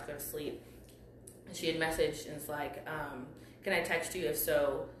like about to go to sleep. She had messaged and it's like, can I text you? If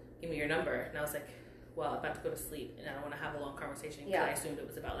so, give me your number. And I was like, well, I'm about to go to sleep and I don't want to have a long conversation because Yeah. I assumed it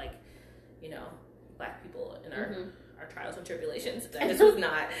was about like, you know, Black people and our Mm-hmm. our trials and tribulations. I just was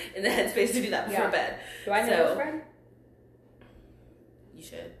not in the headspace to do that before Yeah. bed. Do I know So- his friend? You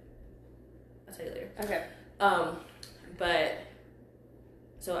should. I'll tell you later. Okay. But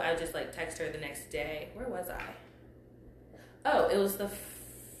so I just like text her the next day. Where was I? Oh, it was the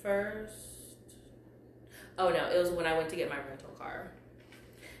first. Oh no, it was when I went to get my rental car.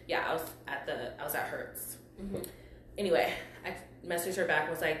 Yeah, I was at Hertz. Mm-hmm. Anyway, I messaged her back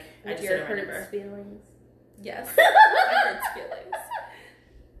and was like, I just didn't remember. Feelings. Yes, I Hertz feelings.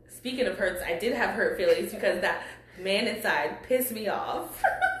 Speaking of Hertz, I did have hurt feelings because that man inside pissed me off.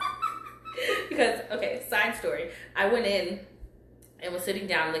 Because, okay, side story. I went in and was sitting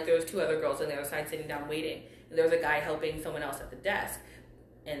down, like there was 2 other girls on the other side sitting down waiting. And there was a guy helping someone else at the desk.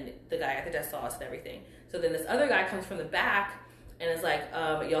 And the guy at the desk saw us and everything. So then this other guy comes from the back and is like,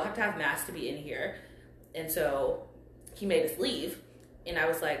 y'all have to have masks to be in here. And so he made us leave. And I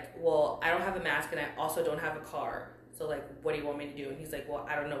was like, well, I don't have a mask and I also don't have a car. So like, what do you want me to do? And he's like, well,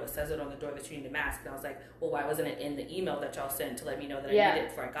 I don't know. It says it on the door that you need a mask. And I was like, well, why wasn't it in the email that y'all sent to let me know that I needed it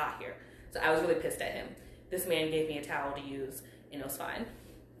before I got here? So I was really pissed at him. This man gave me a towel to use and it was fine.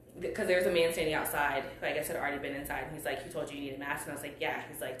 Because there was a man standing outside who I guess had already been inside. And he's like, he told you need a mask? And I was like, yeah.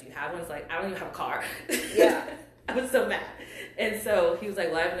 He's like, do you have one? He's like, I don't even have a car. Yeah. I was so mad. And so he was like,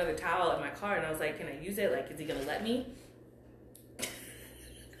 well, I have another towel in my car. And I was like, can I use it? Like, is he going to let me?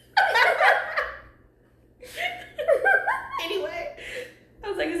 Anyway, I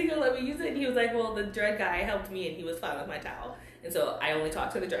was like, is he going to let me use it? And he was like, well, the drug guy helped me and he was fine with my towel. And so I only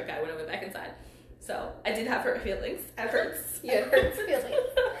talked to the drug guy when I went back inside. So I did have hurt feelings at Hertz. You had hurt feelings.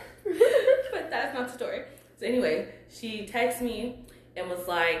 But that's not the story. So anyway, she texted me and was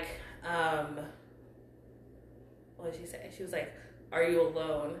like, what did she say? She was like, are you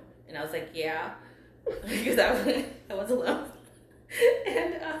alone? And I was like, yeah. Because I was alone.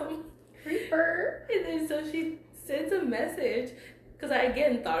 And Creeper. and then so she sends a message because I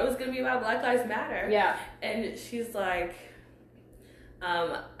again thought it was gonna be about Black Lives Matter. Yeah. And she's like,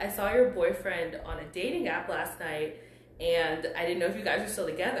 I saw your boyfriend on a dating app last night and I didn't know if you guys were still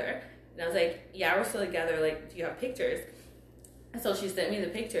together. And I was like, yeah, we're still together. Like, do you have pictures? And so she sent me the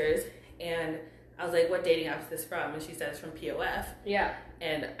pictures and I was like, what dating app is this from? And she said it's from POF. Yeah.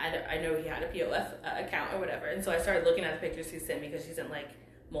 And I know he had a POF account or whatever. And so I started looking at the pictures he sent me because she sent like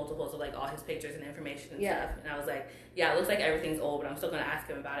multiples of like all his pictures and information and stuff. And I was like, yeah, it looks like everything's old, but I'm still going to ask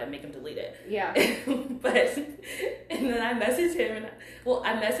him about it and make him delete it. Yeah. And then I messaged him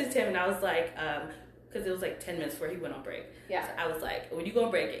and I was like, because it was like 10 minutes before he went on break. Yeah. So I was like, when you go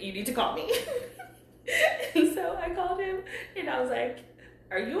on break, you need to call me. And so I called him and I was like,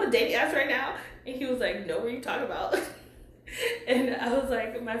 are you on dating apps right now? And he was like, no, what are you talking about? And I was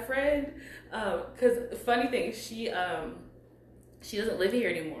like, my friend, because funny thing, she doesn't live here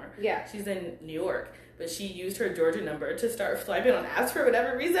anymore. Yeah. She's in New York, but she used her Georgia number to start swiping on apps for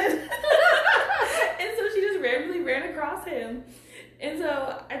whatever reason. And so she just randomly ran across him. And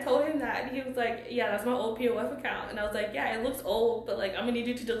so I told him that, and he was like, yeah, that's my old POF account. And I was like, yeah, it looks old, but like, I'm gonna need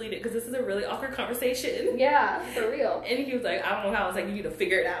you to delete it because this is a really awkward conversation. Yeah, for real. And he was like, I don't know how. I was like, you need to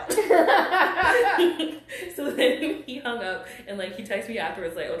figure it out. So then he hung up and like he texted me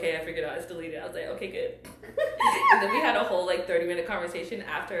afterwards like, okay, I figured it out, it's deleted. I was like, okay, good. And then we had a whole like 30-minute conversation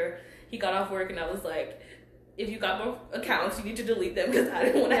after he got off work, and I was like, if you got more accounts, you need to delete them because I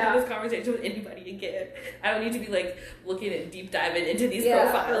don't want to have this conversation with anybody again. I don't need to be like looking at deep diving into these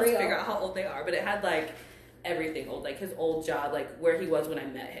profiles to figure out how old they are. But it had like everything old, like his old job, like where he was when I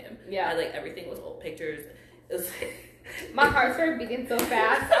met him. Yeah, had, like everything was old pictures. It was my heart started beating so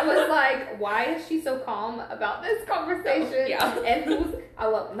fast. I was like, why is she so calm about this conversation? Yeah. And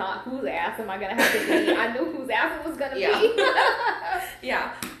not whose ass am I gonna have to be? I knew whose ass it was gonna be.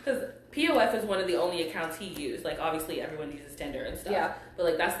 Yeah, because POF is one of the only accounts he used. Like, obviously, everyone uses Tinder and stuff. Yeah. But,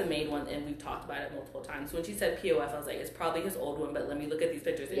 like, that's the main one, and we've talked about it multiple times. So when she said POF, I was like, it's probably his old one, but let me look at these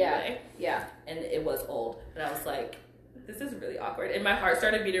pictures anyway. Yeah. And it was old. But I was like, this is really awkward. And my heart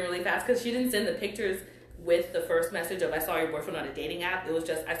started beating really fast because she didn't send the pictures with the first message of, I saw your boyfriend on a dating app. It was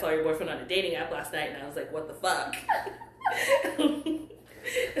just, I saw your boyfriend on a dating app last night, and I was like, what the fuck?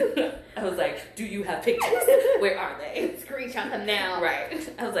 I was like, do you have pictures? Where are they? Screenshot them now. Right.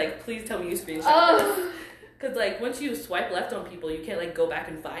 I was like, please tell me you screenshot them. Because, like, once you swipe left on people, you can't, like, go back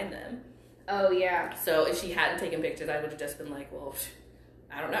and find them. Oh, yeah. So if she hadn't taken pictures, I would have just been like, well,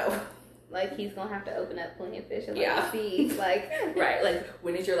 I don't know. Like, he's going to have to open up Plenty of Fish and let me see. Like, right. Like,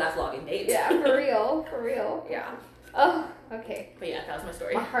 when is your last login date? Yeah, for real. For real. Yeah. Oh, okay. But yeah, that was my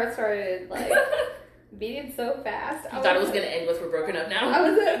story. My heart started, like, beating so fast. You thought it was going to end with we're broken up now? I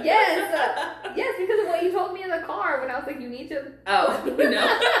was yes, because of what you told me in the car when I was like, you need to. Oh, no.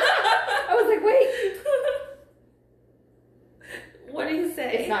 I was like, wait. What did you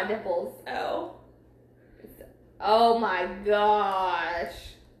say? It's not Dimples. Oh. Oh my gosh.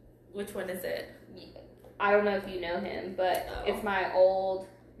 Which one is it? I don't know if you know him, but it's my old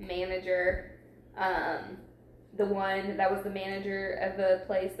manager. The one that was the manager of the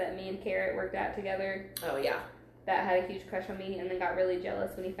place that me and Carrot worked at together. Oh, yeah. That had a huge crush on me and then got really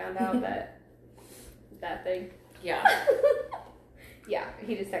jealous when he found out that thing. Yeah. Yeah,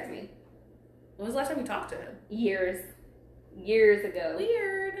 he just texted me. When was the last time you talked to him? Years ago.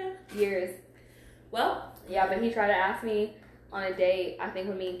 Weird. Years. Well. Yeah, but he tried to ask me on a date, I think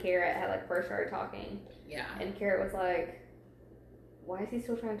when me and Carrot had like first started talking. Yeah. And Carrot was like, why is he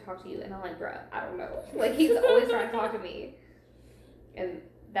still trying to talk to you? And I'm like, bruh, I don't know. Like, he's always trying to talk to me. And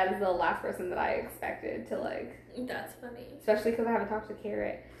that is the last person that I expected to, like... That's funny. Especially because I haven't talked to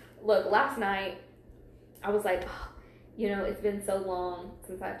Carrot. Look, last night, I was like, oh, you know, it's been so long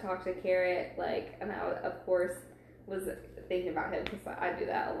since I've talked to Carrot. Like, and I, of course, was thinking about him because I do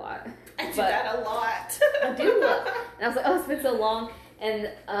that a lot. I do that a lot. I do. And I was like, oh, it's been so long.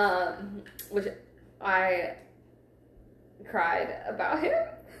 And, which I... cried about him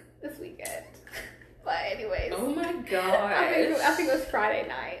this weekend. But anyways. Oh my god. I think it was Friday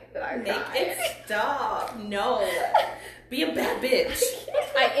night that I cried. Stop. No. Be a bad bitch.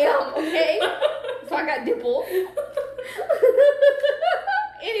 I am, okay? So I got dimples.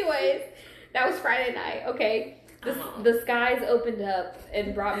 Anyways, that was Friday night, okay? The skies opened up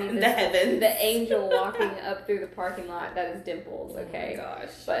and brought me the heavens. The angel walking up through the parking lot. That is Dimples, okay? Oh my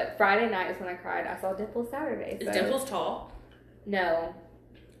gosh. But Friday night is when I cried. I saw Dimples Saturday. So. Is Dimples tall? No.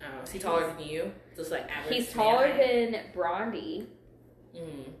 Oh, is he taller than you? Just like average. He's taller than Brondi.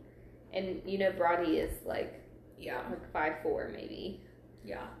 Mm. And you know Brondi is like 5'4" maybe.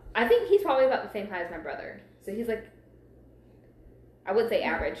 Yeah. I think he's probably about the same height as my brother. So he's like, I wouldn't say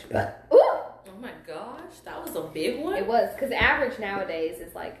average, but ooh! Oh my gosh, that was a big one. It was, because average nowadays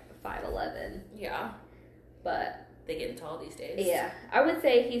is like 5'11". Yeah. But they getting tall these days. Yeah, I would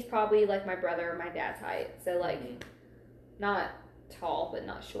say he's probably like my brother or my dad's height. So like, not tall but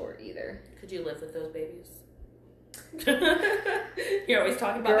not short either. Could you live with those babies? You're always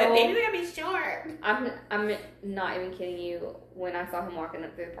talking about that baby's gonna be short. I'm not even kidding you. When I saw him walking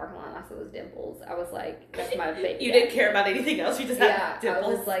up through the parking lot, I saw those dimples. I was like, "That's my baby." You didn't care about anything else. You just had dimples. I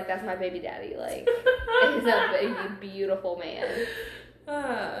was like, "That's my baby daddy." Like, he's a beautiful man.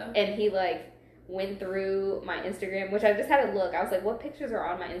 And he like went through my Instagram, which I just had a look. I was like, "What pictures are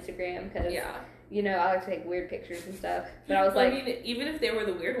on my Instagram?" Because you know, I like to take weird pictures and stuff. But I was like... I mean, even if they were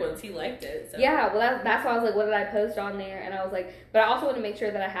the weird ones, he liked it. So. Yeah, well, that's why I was like, what did I post on there? And I was like... But I also want to make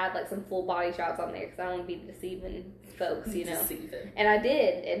sure that I had, like, some full body shots on there. Because I don't want to be deceiving folks, you know? And I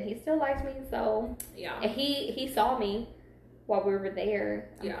did. And he still liked me, so... Yeah. And he saw me while we were there.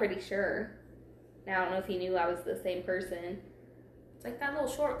 I'm pretty sure. Now, I don't know if he knew I was the same person. It's like that little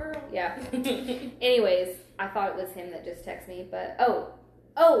short girl. Yeah. Anyways, I thought it was him that just texted me. But, oh...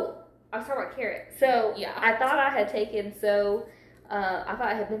 I was talking about Carrot. So, I thought I had taken I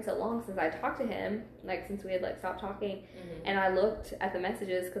thought it had been so long since I talked to him, like, since we had, like, stopped talking. Mm-hmm. And I looked at the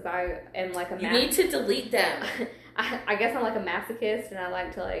messages because I am, like, You need to delete them. I guess I'm, like, a masochist and I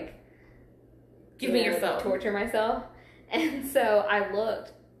like to, like... Give me your phone. Torture myself. And so I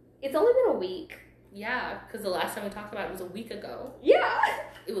looked. It's only been a week. Yeah, because the last time we talked about it was a week ago. Yeah.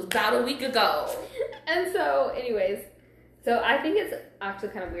 It was about a week ago. And so, anyways... So I think it's actually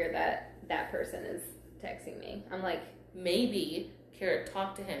kind of weird that that person is texting me. I'm like... Maybe Carrot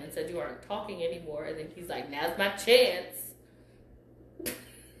talked to him and said you aren't talking anymore, and then he's like, now's my chance.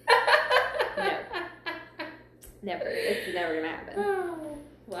 No. Never. It's never going to happen. Oh,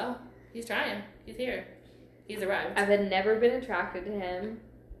 well, he's trying. He's here. He's arrived. I've never been attracted to him.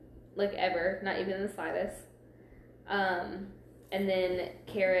 Like, ever. Not even in the slightest. And then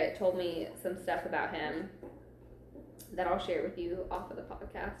Carrot told me some stuff about him that I'll share with you off of the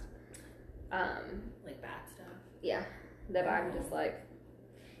podcast. Like bad stuff. Yeah. That I'm just like...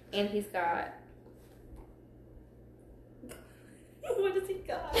 And he's got... What does he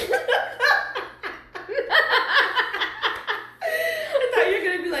got? I thought you were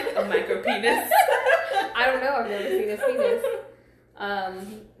going to be like, a micro penis. I don't know. I've never seen his penis.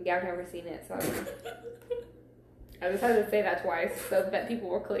 Yeah, I've never seen it, so I don't know. I just had to say that twice so that people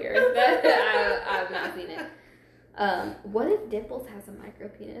were clear that I've not seen it. What if Dimples has a micro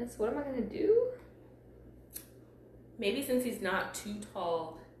penis? What am I gonna do? Maybe since he's not too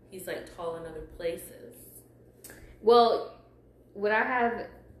tall, he's like tall in other places. Well, when I have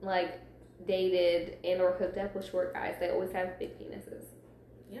like dated and or hooked up with short guys. They always have big penises.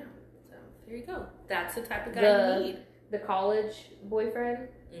 Yeah. So there you go. That's the type of guy you need. The college boyfriend.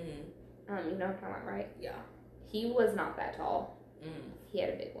 Mm-hmm. You know what I'm talking about, right? Yeah. He was not that tall. Mm. He had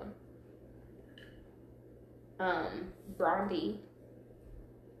a big one. Brondy.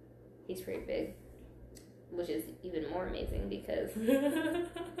 He's pretty big, which is even more amazing because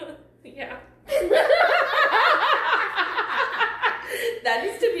yeah. That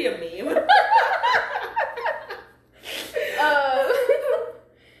needs to be a meme.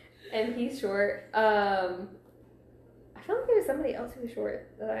 And he's short. I feel like there was somebody else who was short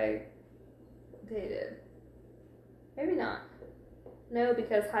that I dated. Maybe not. No,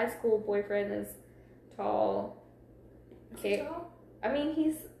 because high school boyfriend is tall. Okay. Tall? I mean,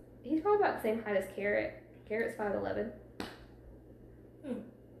 he's probably about the same height as Carrot. Carrot's 5'11".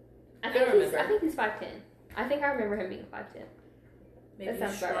 I think he's 5'10". I think I remember him being 5'10". Maybe that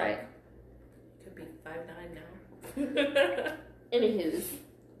sounds about right. Could be 5'9" now. Anywho's.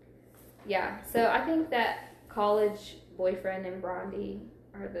 Yeah, so I think that college boyfriend and Brondy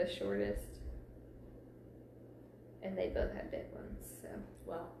are the shortest. And they both had big ones, so.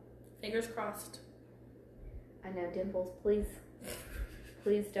 Well, fingers crossed. I know, Dimples, please.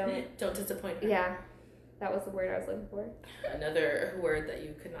 Please don't. Don't disappoint her. Yeah, that was the word I was looking for. Another word that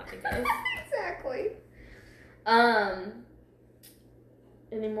you could not think of. Exactly.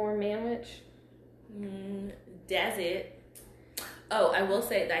 Any more manwich? That's it. Oh, I will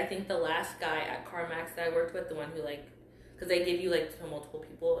say that I think the last guy at CarMax that I worked with, the one who because they give you to multiple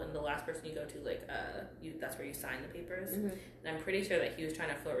people, and the last person you go to that's where you sign the papers. Mm-hmm. And I'm pretty sure that he was trying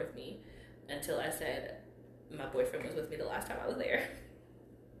to flirt with me until I said my boyfriend was with me the last time I was there.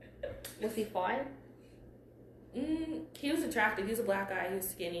 Was he fine? He was attractive. He was a black guy. He was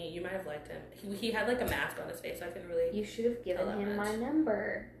skinny. You might have liked him. He had a mask on his face, so I couldn't really. You should have given him my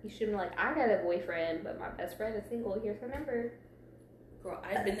number. You should have been like, I got a boyfriend, but my best friend is single. Here's her number. Girl,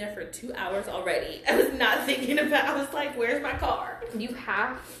 I've been there for 2 hours already. I was not thinking about. I was like, "Where's my car?" You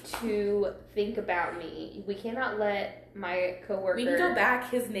have to think about me. We cannot let my coworker. We can go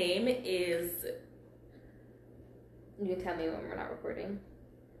back. His name is. You can tell me when we're not recording.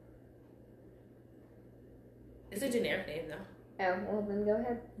 It's a generic name, though. Oh, well, then go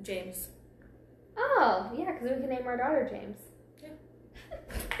ahead. James. Oh, yeah, because we can name our daughter James. Yeah.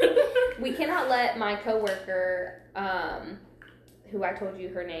 We cannot let my coworker, who I told you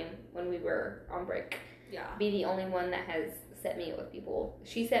her name when we were on break, be the only one that has set me up with people.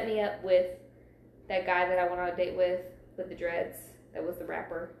 She set me up with that guy that I went on a date with the dreads. That was the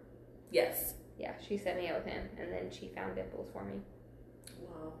rapper. Yes. Yeah, she set me up with him, and then she found Dimples for me.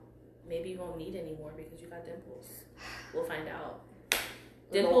 Well, maybe you won't need any more because you got Dimples. We'll find out.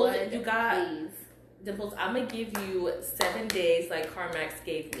 Dimples, Lord, you got please. Dimples. I'm gonna give you 7 days like CarMax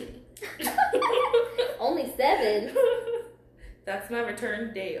gave me. Only 7. That's my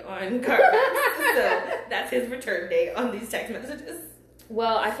return date on CarMax. So that's his return date on these text messages.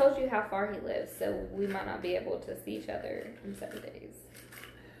 Well, I told you how far he lives, so we might not be able to see each other in 7 days.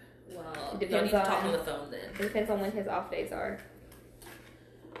 Well, y'all need to talk on the phone then. It depends on when his off days are.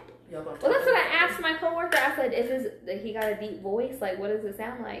 Well, that's what I asked my coworker. I said, he got a deep voice? Like, what does it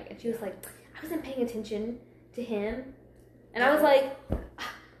sound like? And she was like, I wasn't paying attention to him. And I was like,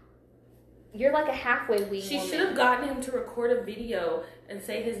 you're like a halfway wing She woman. should have gotten him to record a video and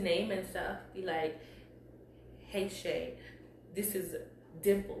say his name and stuff. Be like, hey, Shay, this is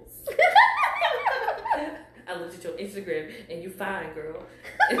Dimples. I looked at your Instagram and you fine, girl.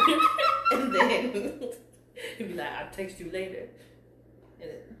 And then he'd be like, I'll text you later.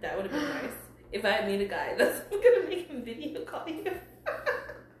 And that would have been nice. If I meet a guy that's gonna make him video call you.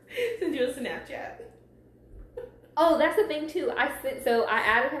 Send you a Snapchat. Oh, that's the thing too. I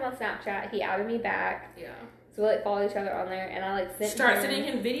added him on Snapchat. He added me back. Yeah. So we followed each other on there, and I sending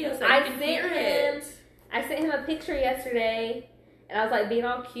him videos so I can hear it. I sent him a picture yesterday, and I was like being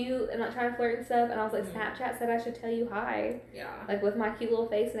all cute and not trying to flirt and stuff. And I was like, Snapchat said I should tell you hi. Yeah. Like with my cute little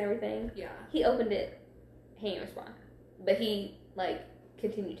face and everything. Yeah. He opened it. He didn't respond, but he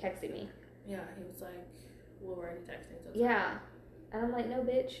continued texting me. Yeah. He was like, "We're already texting." So yeah. And I'm like, no,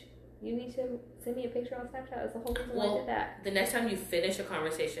 bitch. You need to send me a picture on Snapchat. That's the whole reason why I did that. The next time you finish a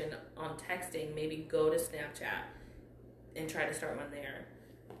conversation on texting, maybe go to Snapchat and try to start one there.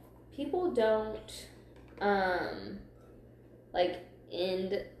 People don't,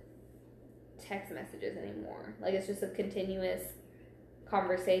 end text messages anymore. Like, it's just a continuous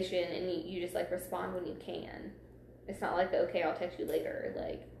conversation, and you just, respond when you can. It's not like, okay, I'll text you later.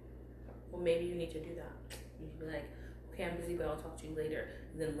 Well, maybe you need to do that. You can be like, okay, I'm busy, but I'll talk to you later.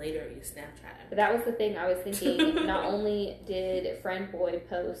 And then later you Snapchat. But that was the thing I was thinking. Not only did Friend Boy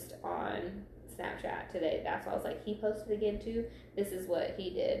post on Snapchat today, that's why I was like, he posted again too. This is what he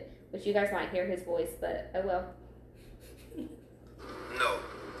did, which you guys might hear his voice, but oh well. No.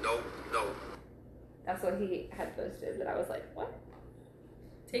 That's what he had posted, but I was like, what?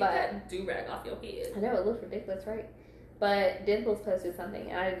 Take that do-rag off your head. I know, it looked ridiculous, right? But Dimples posted something,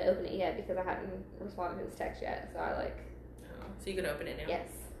 and I didn't open it yet because I hadn't responded to his text yet, so I like... Oh, so you can open it now? Yes,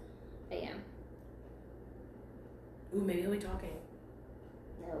 I am. Ooh, maybe he'll be talking.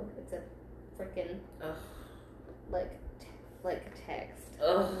 No, it's a freaking... Ugh. Like text.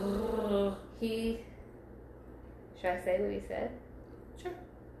 Ugh. He... Should I say what he said? Sure.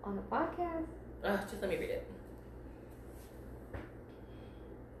 On the podcast? Just let me read it.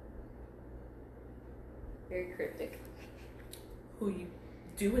 Very cryptic. Who you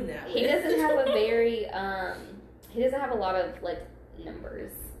doing that with? He doesn't have a very, he doesn't have a lot of, like,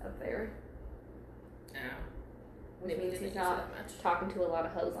 numbers up there. Oh. Which Maybe means didn't he's use not that much. talking to a lot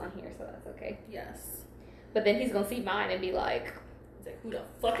of hoes on here, so that's okay. Yes. But then he's gonna see mine and be like... He's like, who the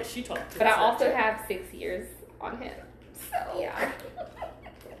fuck is she talking to? But I also have 6 years on him. So, yeah.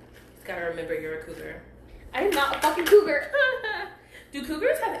 He's gotta remember you're a cougar. I am not a fucking cougar. Do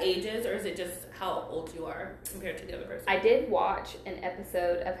cougars have ages, or is it just how old you are compared to the other person? I did watch an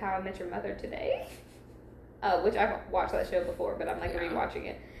episode of How I Met Your Mother today, which I've watched that show before, but I'm like rewatching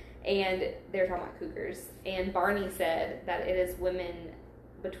it. And they're talking about cougars. And Barney said that it is women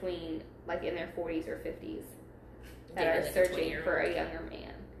between, like, in their 40s or 50s that are searching for a younger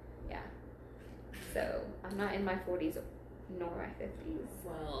man. Yeah. So, I'm not in my 40s nor my 50s.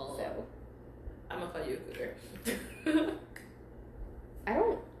 Well, so I'm gonna call you a cougar. I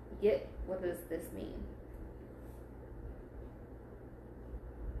don't get, what does this mean?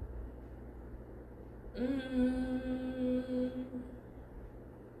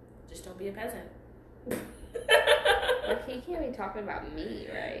 Just don't be a peasant. Like, he can't be talking about me,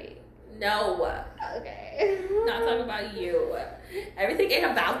 right? No. Okay. Not talking about you. Everything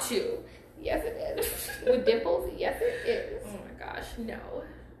ain't about you. Yes, it is. With Dimples, yes, it is. Oh my gosh, no.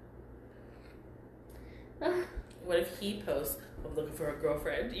 What if he posts, I'm looking for a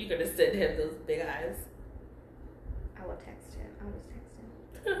girlfriend? You gonna send him those big eyes? I will text him. I will just text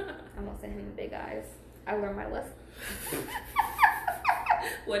him. I'm gonna send him big eyes. I learned my lesson.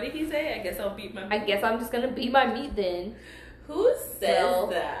 What did he say? I guess I'll beat my meat. I guess I'm just gonna beat my meat then. Who says Well,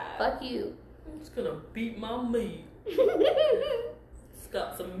 that? Fuck you. I'm just gonna beat my meat. It's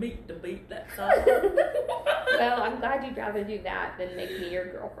got some meat to beat, that's all. Well, I'm glad you'd rather do that than make me your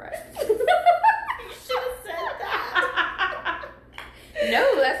girlfriend. You should have said that.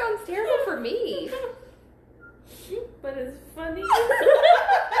 No, that sounds terrible for me. But it's funny.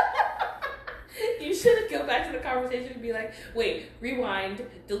 You should go back to the conversation and be like, wait, rewind,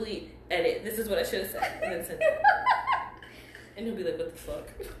 delete, edit. This is what I should have said. And then send it. And he'll be like, what the fuck?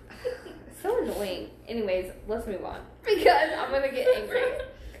 So annoying. Anyways, let's move on. Because I'm gonna get angry.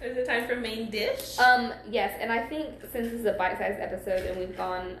 Is it time for main dish? Yes, and I think since this is a bite-sized episode and we've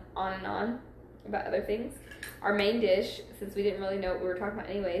gone on and on about other things, our main dish, since we didn't really know what we were talking about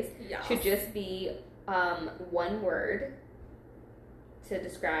anyways, should just be one word to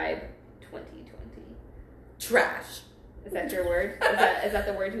describe 2020. Trash. Is that your word? Is that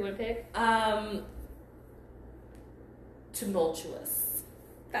the word you would pick? Tumultuous.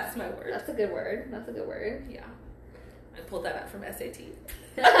 That's my word. That's a good word. That's a good word. Yeah. I pulled that out from SAT.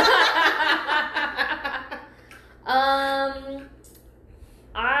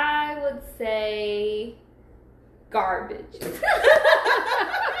 I would say garbage.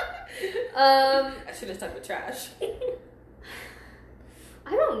 I should have stuck with trash.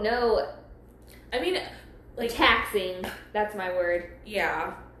 I don't know. I mean, like, taxing. That's my word.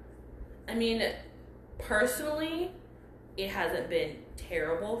 yeah. I mean, personally, it hasn't been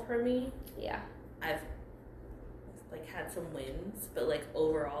terrible for me. Yeah. I've like had some wins, but like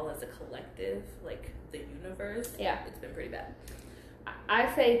overall as a collective, like the universe, yeah, it's been pretty bad.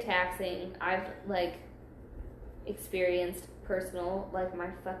 I say taxing. I've like experienced personal, like my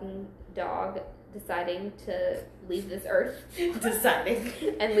fucking dog deciding to leave this earth. Deciding.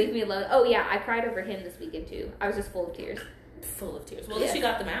 And leave me alone. Oh yeah, I cried over him this weekend too. I was just full of tears. Full of tears. Well, at least you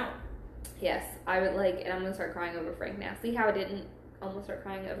got them out. Yes, I would like, and I'm gonna start crying over Frank now. See how I didn't almost start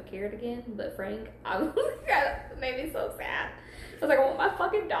crying over Carrot again, but Frank, that made me so sad. I was like, I want my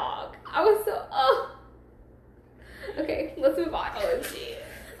fucking dog. I was so, Okay, let's move on. Oh, gee.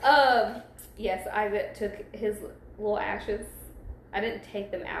 Yes, I took his little ashes I didn't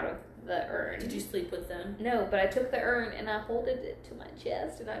take them out of the urn. Did you sleep with them? No, but I took the urn and I holded it to my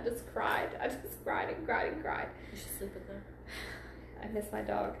chest and I just cried. I just cried and cried and cried. You should sleep with them. I miss my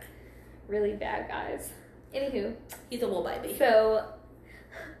dog really bad, guys. Anywho. He's a wool baby. So,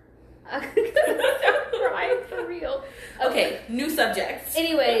 I'm gonna start crying for real. Okay, new subjects.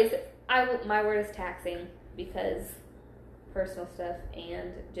 Anyways, my word is taxing because personal stuff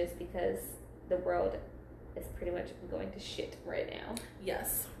and just because the world is pretty much going to shit right now.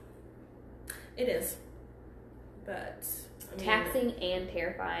 Yes. It is. But I mean, taxing and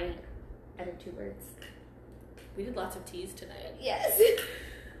terrifying out of two words. We did lots of teas tonight. Yes.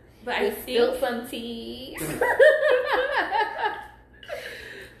 But we I think spilled some tea.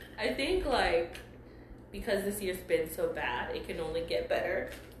 I think like because this year's been so bad, it can only get better.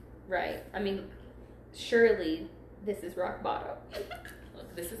 Right. I mean, surely this is rock bottom.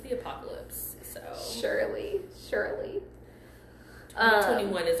 Look, this is the apocalypse. So Surely.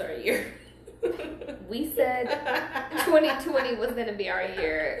 2021 is our year. We said 2020 was going to be our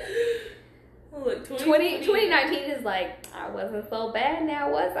year. Look, 2019 is like, I wasn't so bad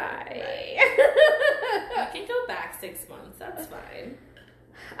now, was I? Right. You can go back 6 months. That's fine.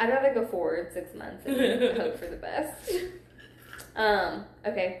 I'd rather go forward 6 months and hope for the best.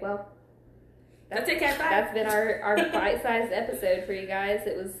 Okay, well. That's it, Cat. That's been our bite-sized episode for you guys.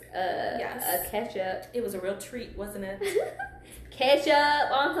 It was yes. a catch-up. It was a real treat, wasn't it?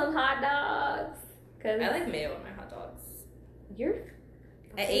 Catch-up on some hot dogs. I like mayo on my hot dogs.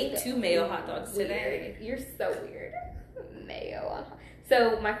 I ate 2 mayo hot dogs today. You're so weird. Mayo on hot.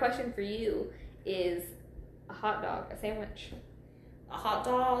 So my question for you is a hot dog, a sandwich. A hot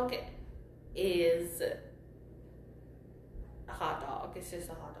dog is a hot dog. It's just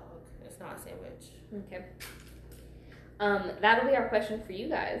a hot dog. It's not a sandwich. Okay. That'll be our question for you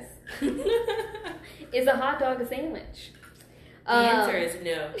guys. Is a hot dog a sandwich? The answer is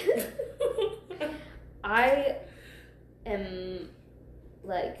no. I am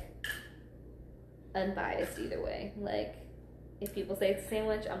like unbiased either way. Like if people say it's a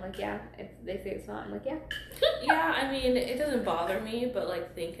sandwich, I'm like, yeah. If they say it's not, I'm like, yeah. Yeah, I mean, it doesn't bother me, but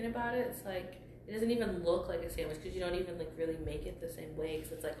like thinking about it, it's like it doesn't even look like a sandwich because you don't even like really make it the same way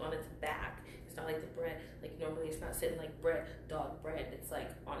because it's like on its back. It's not like the bread. Like normally, it's not sitting like dog bread. It's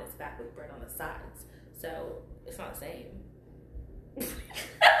like on its back with bread on the sides. So it's not the same.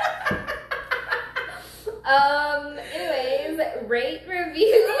 Anyways, rate,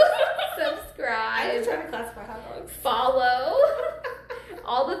 review, subscribe. I'm just trying to classify hot dogs. Follow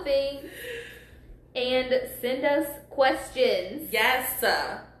all the things and send us questions. Yes.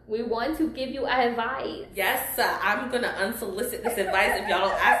 We want to give you advice. Yes. I'm gonna unsolicit this advice if y'all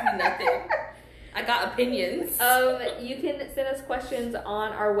don't ask me nothing. I got opinions. You can send us questions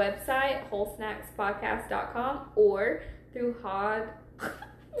on our website, wholesnackspodcast.com, or through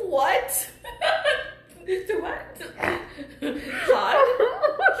What? Through what?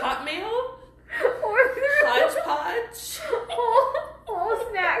 Hotmail? Or through Hodgepodge?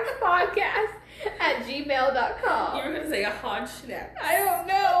 wholesnackspodcast@gmail.com. You were gonna say a Hodge snack. I don't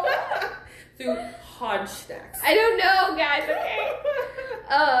know. Through Hodge snacks. I don't know, guys, okay?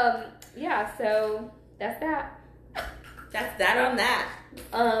 Yeah, so that's that. That's that on that.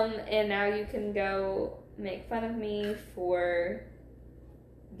 And now you can go make fun of me for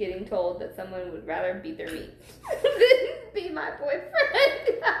getting told that someone would rather beat their meat than be my boyfriend.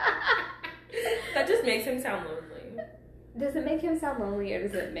 That just makes him sound lonely. Does it make him sound lonely, or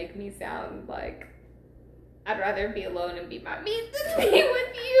does it make me sound like I'd rather be alone and beat my meat than be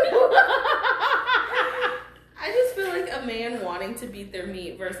with you? I just feel like a man wanting to beat their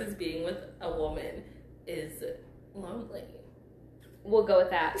meat versus being with a woman is lonely. We'll go with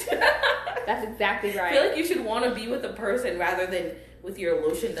that. That's exactly right. I feel like you should want to be with a person rather than with your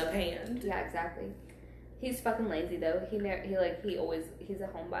lotioned up hand. Yeah, exactly. He's fucking lazy though. He's a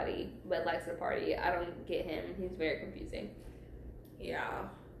homebody but likes to party. I don't get him. He's very confusing. Yeah.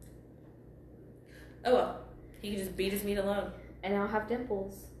 Oh well. He can just beat his meat alone. And I'll have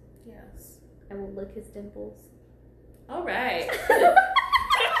dimples. Yes. I will lick his dimples. All right.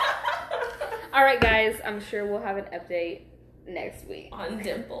 All right, guys. I'm sure we'll have an update next week. On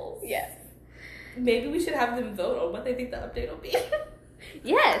dimples. Yes. Maybe we should have them vote on what they think the update will be.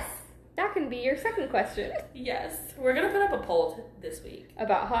 Yes. That can be your second question. Yes. We're going to put up a poll this week.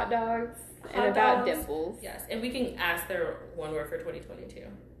 About hot dogs and Hot about dogs. dimples. Yes. And we can ask their one word for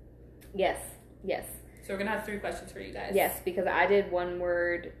 2022. Yes. Yes. So we're going to have 3 questions for you guys. Yes, because I did one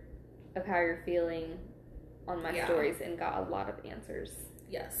word of how you're feeling on my stories and got a lot of answers.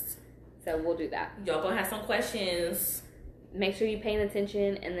 Yes. So we'll do that. Y'all going to have some questions. Make sure you're paying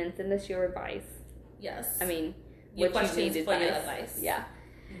attention and then send us your advice. Yes. I mean, your what you questions need for your advice. advice. Yeah.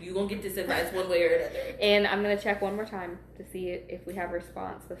 You're going to get this advice one way or another. And I'm going to check one more time to see if we have a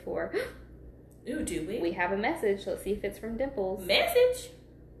response before. Ooh, do we? We have a message. Let's see if it's from Dimples. Message?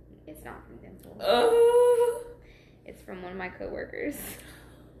 It's not from Dimples. Oh. It's from one of my coworkers.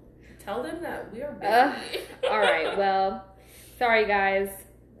 Tell them that we are busy. All right. Well, sorry, guys.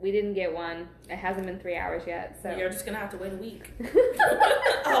 We didn't get one. It hasn't been 3 hours yet. So you're just going to have to wait a week.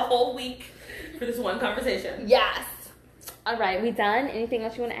 A whole week for this one conversation. Yes. All right. We done? Anything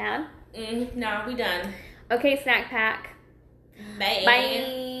else you want to add? No, we done. Okay, Snack Pack. Bye.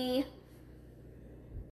 Bye.